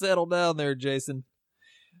 Settle down there, Jason.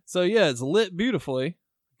 So yeah, it's lit beautifully.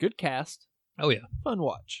 Good cast. Oh yeah. Fun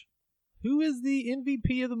watch. Who is the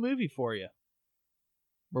MVP of the movie for you?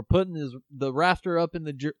 We're putting the rafter up in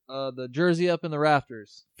the jersey up in the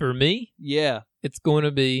rafters. For me? Yeah. It's going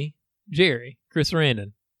to be Jerry, Chris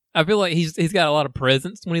Sarandon. I feel like he's got a lot of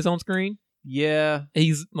presence when he's on screen. Yeah.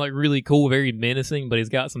 He's like really cool, very menacing, but he's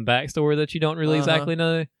got some backstory that you don't really exactly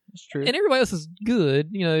know. That's true. And everybody else is good.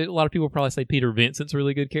 You know, a lot of people probably say Peter Vincent's a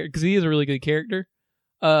really good character because he is a really good character.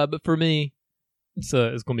 But for me, it's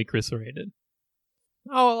going to be Chris Sarandon.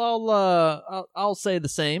 I'll say the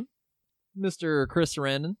same, Mr. Chris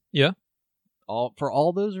Sarandon. Yeah. For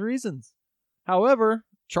all those reasons. However,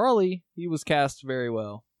 Charlie, he was cast very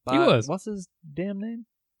well. He was. What's his damn name?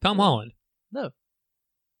 Tom Holland. No.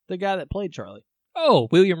 The guy that played Charlie. Oh,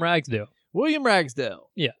 William Ragsdale. William Ragsdale.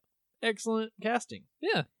 Yeah. Excellent casting.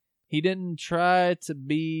 Yeah. He didn't try to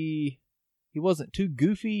be... He wasn't too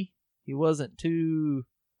goofy. He wasn't too...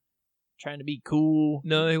 trying to be cool.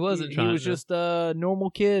 No, he wasn't trying. He was just a normal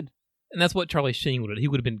kid. And that's what Charlie Sheen would have. He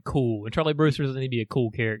would have been cool. And Charlie Brewster doesn't need to be a cool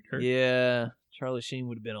character. Yeah. Charlie Sheen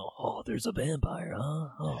would have been oh, there's a vampire, huh?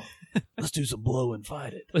 Oh, let's do some blow and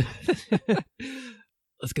fight it.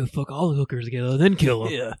 Let's go fuck all the hookers together, then kill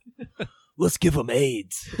them. Yeah. Let's give them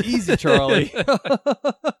AIDS. Easy, Charlie.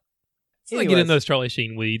 It's like getting those Charlie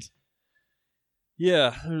Sheen weeds.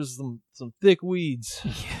 Yeah, there's some thick weeds.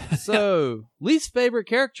 Yeah. So, least favorite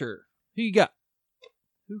character. Who you got?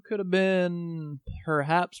 Who could have been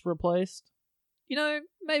perhaps replaced? You know,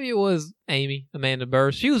 maybe it was Amanda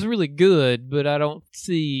Burr. She was really good, but I don't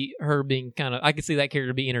see her being I could see that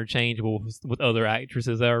character be interchangeable with other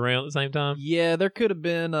actresses that are around at the same time. Yeah, there could have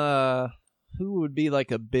been, who would be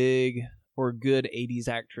like a big or good 80s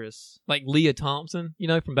actress? Like Leah Thompson,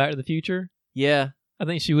 from Back to the Future. Yeah. I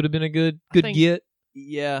think she would have been a good get.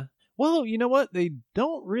 Yeah. Well, you know what? They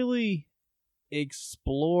don't really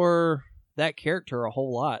explore that character a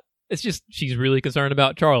whole lot. It's just she's really concerned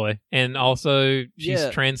about Charlie, and also she's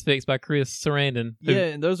transfixed by Chris Sarandon. Yeah,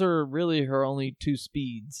 and those are really her only two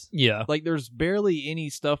speeds. Yeah. Like, there's barely any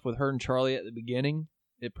stuff with her and Charlie at the beginning.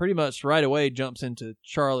 It pretty much right away jumps into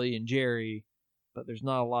Charlie and Jerry, but there's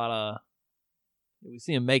not a lot of... We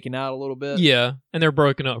see him making out a little bit. Yeah, and they're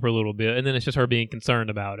broken up for a little bit, and then it's just her being concerned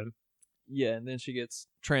about him. Yeah, and then she gets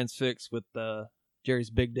transfixed with Jerry's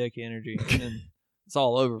big dick energy, and then it's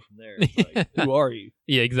all over from there. It's like, who are you?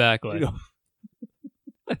 Yeah, exactly.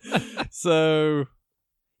 So,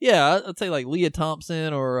 yeah, I'd say like Leah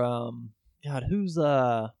Thompson or, God, who's,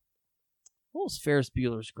 what was Ferris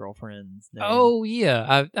Bueller's girlfriend's name? Oh,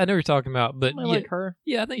 yeah. I know you're talking about, but yeah, like her.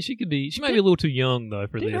 Yeah, I think she could be. She might be a little too young, though,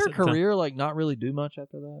 for this. Did her career, not really do much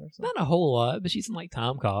after that or something? Not a whole lot, but she's in,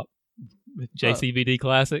 Time Cop. JCVD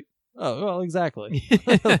Classic. Oh, well, exactly.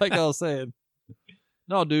 Like I was saying.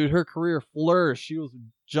 No, dude, her career flourished. She was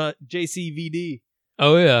JCVD.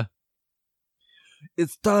 Oh, yeah.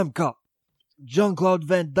 It's Time Cop. Jean-Claude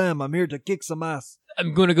Van Damme, I'm here to kick some ass.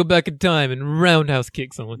 I'm going to go back in time and roundhouse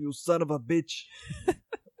kick someone. You son of a bitch.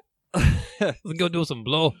 Let's go do some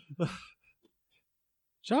blow.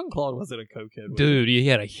 Jean-Claude wasn't a cokehead. Dude, he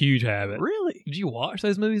had a huge habit. Really? Did you watch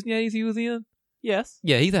those movies in the 80s he was in? Yes.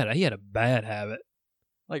 Yeah, he had a bad habit.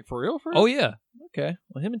 Like, for real? Oh, yeah. Okay.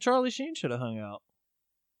 Well, him and Charlie Sheen should have hung out.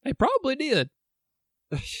 They probably did.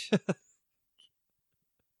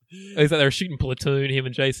 He's out there shooting Platoon, him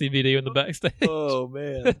and JCVD in the backstage. Oh,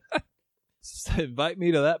 man. Invite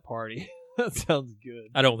me to that party. That sounds good.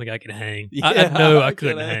 I don't think I can hang. Yeah, I know I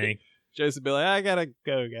couldn't hang. Jason be like, I gotta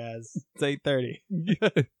go, guys. It's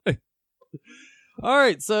 8:30. All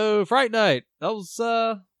right, so Fright Night. That was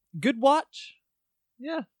good watch.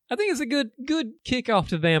 Yeah. I think it's a good kickoff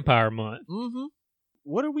to Vampire Month. Mm-hmm.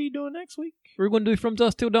 What are we doing next week? We're going to do From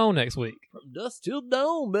Dusk Till Dawn next week. From Dusk Till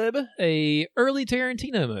Dawn, baby. A early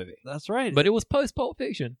Tarantino movie. That's right. But it was post Pulp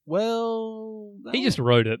Fiction. Well, He just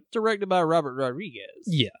wrote it. directed by Robert Rodriguez.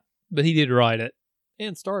 Yeah, but he did write it.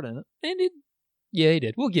 And starred in it. And he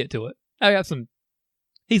did. We'll get to it. I got some.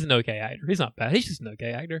 He's an okay actor. He's not bad. He's just an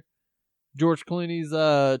okay actor. George Clooney's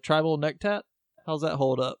tribal neck tat. How's that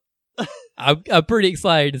hold up? I'm pretty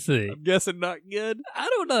excited to see. I'm guessing not good. I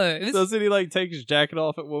don't know. Doesn't he like take his jacket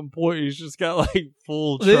off at one point? He's just got like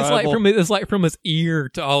full tribal. It's like from his ear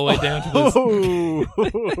to all the way down to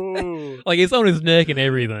his. Like it's on his neck and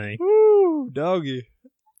everything. Woo, doggy.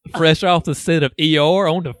 Fresh off the set of ER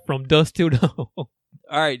on to From Dusk Till Dawn. All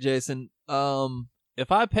right, Jason. If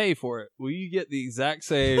I pay for it, will you get the exact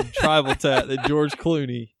same tribal tat that George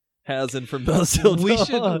Clooney has in From Dusk Till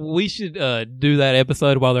Dawn? We should do that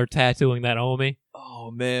episode while they're tattooing that on me.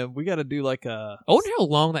 Oh man, we got to do like a. I wonder how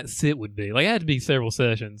long that sit would be. Like it had to be several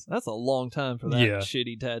sessions. That's a long time for that Yeah.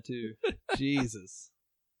 shitty tattoo. Jesus.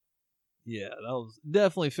 Yeah, that was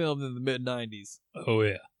definitely filmed in the mid '90s. Oh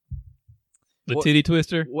yeah. The What- titty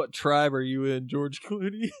twister. What tribe are you in, George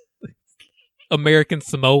Clooney? American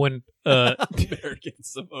Samoan. American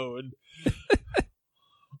Samoan.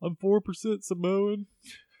 I'm 4% Samoan.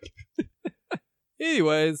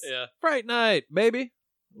 Anyways, Yeah. Fright Night, baby.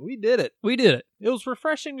 We did it. We did it. It was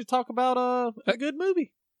refreshing to talk about a good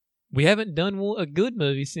movie. We haven't done a good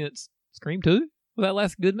movie since Scream 2. Was that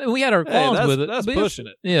last good movie? We had our Hey, qualms that's, with it. that's but pushing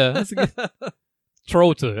it. Yeah, that's a good.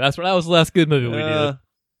 Troll 2. That was the last good movie we did.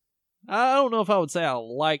 I don't know if I would say I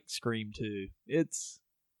like Scream 2. It's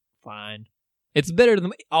fine. It's better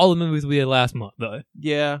than all the movies we did last month, though.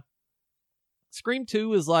 Yeah. Scream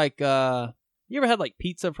 2 is like, you ever had like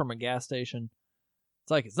pizza from a gas station?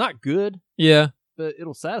 It's like, it's not good, Yeah, but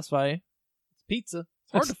it'll sasatisfy you. It's pizza.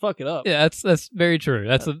 It's hard to fuck it up. yeah, that's very true.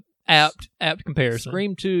 That's an apt comparison.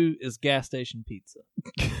 Scream 2 is gas station pizza.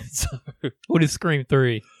 So, What is Scream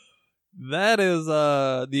 3? that is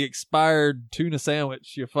the expired tuna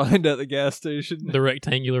sandwich you find at the gas station. The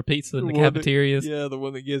rectangular pizza in the one that- cafeterias. Yeah, the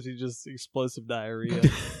one that gives you just explosive diarrhea.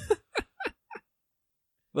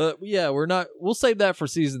 But yeah, we'll save that for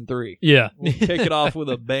season 3. Yeah. We'll kick it off with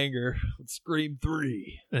a banger with Scream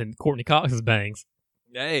 3. And Courtney Cox's bangs.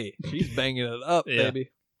 Hey, she's banging it up, Yeah. baby.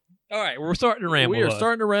 All right, we're starting to ramble. We are though.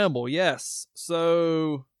 starting to ramble, yes.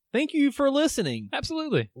 So, thank you for listening.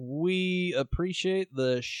 Absolutely. We appreciate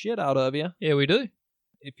the shit out of you. Yeah, we do.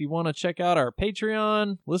 If you want to check out our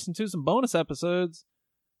Patreon, listen to some bonus episodes,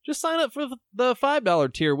 just sign up for the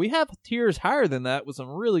 $5 tier. We have tiers higher than that with some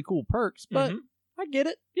really cool perks, but I get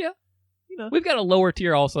it. Yeah. You know, We've got a lower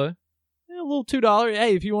tier also. a little $2.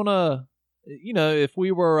 Hey, if you want to, if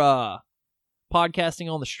we were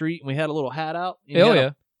podcasting on the street and we had a little hat out, Oh, yeah.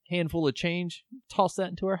 a handful of change, toss that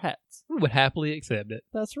into our hats. We would happily accept it.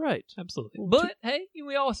 That's right. Absolutely. Well, But, hey,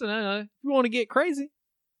 we also know. If you want to get crazy,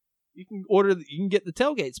 you can get the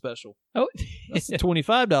tailgate special. Oh, That's a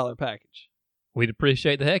 $25 package. we'd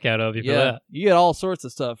appreciate the heck out of you for that. You get all sorts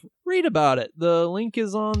of stuff. Read about it. The link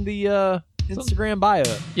is on the Instagram bio.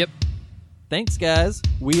 Yep. Thanks, guys.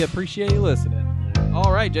 We appreciate you listening.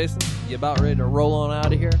 All right, Jason, you about ready to roll on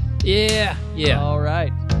out of here? Yeah. All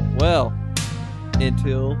right. Well,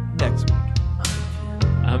 until next week.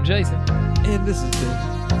 I'm Jason. And this has been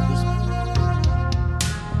the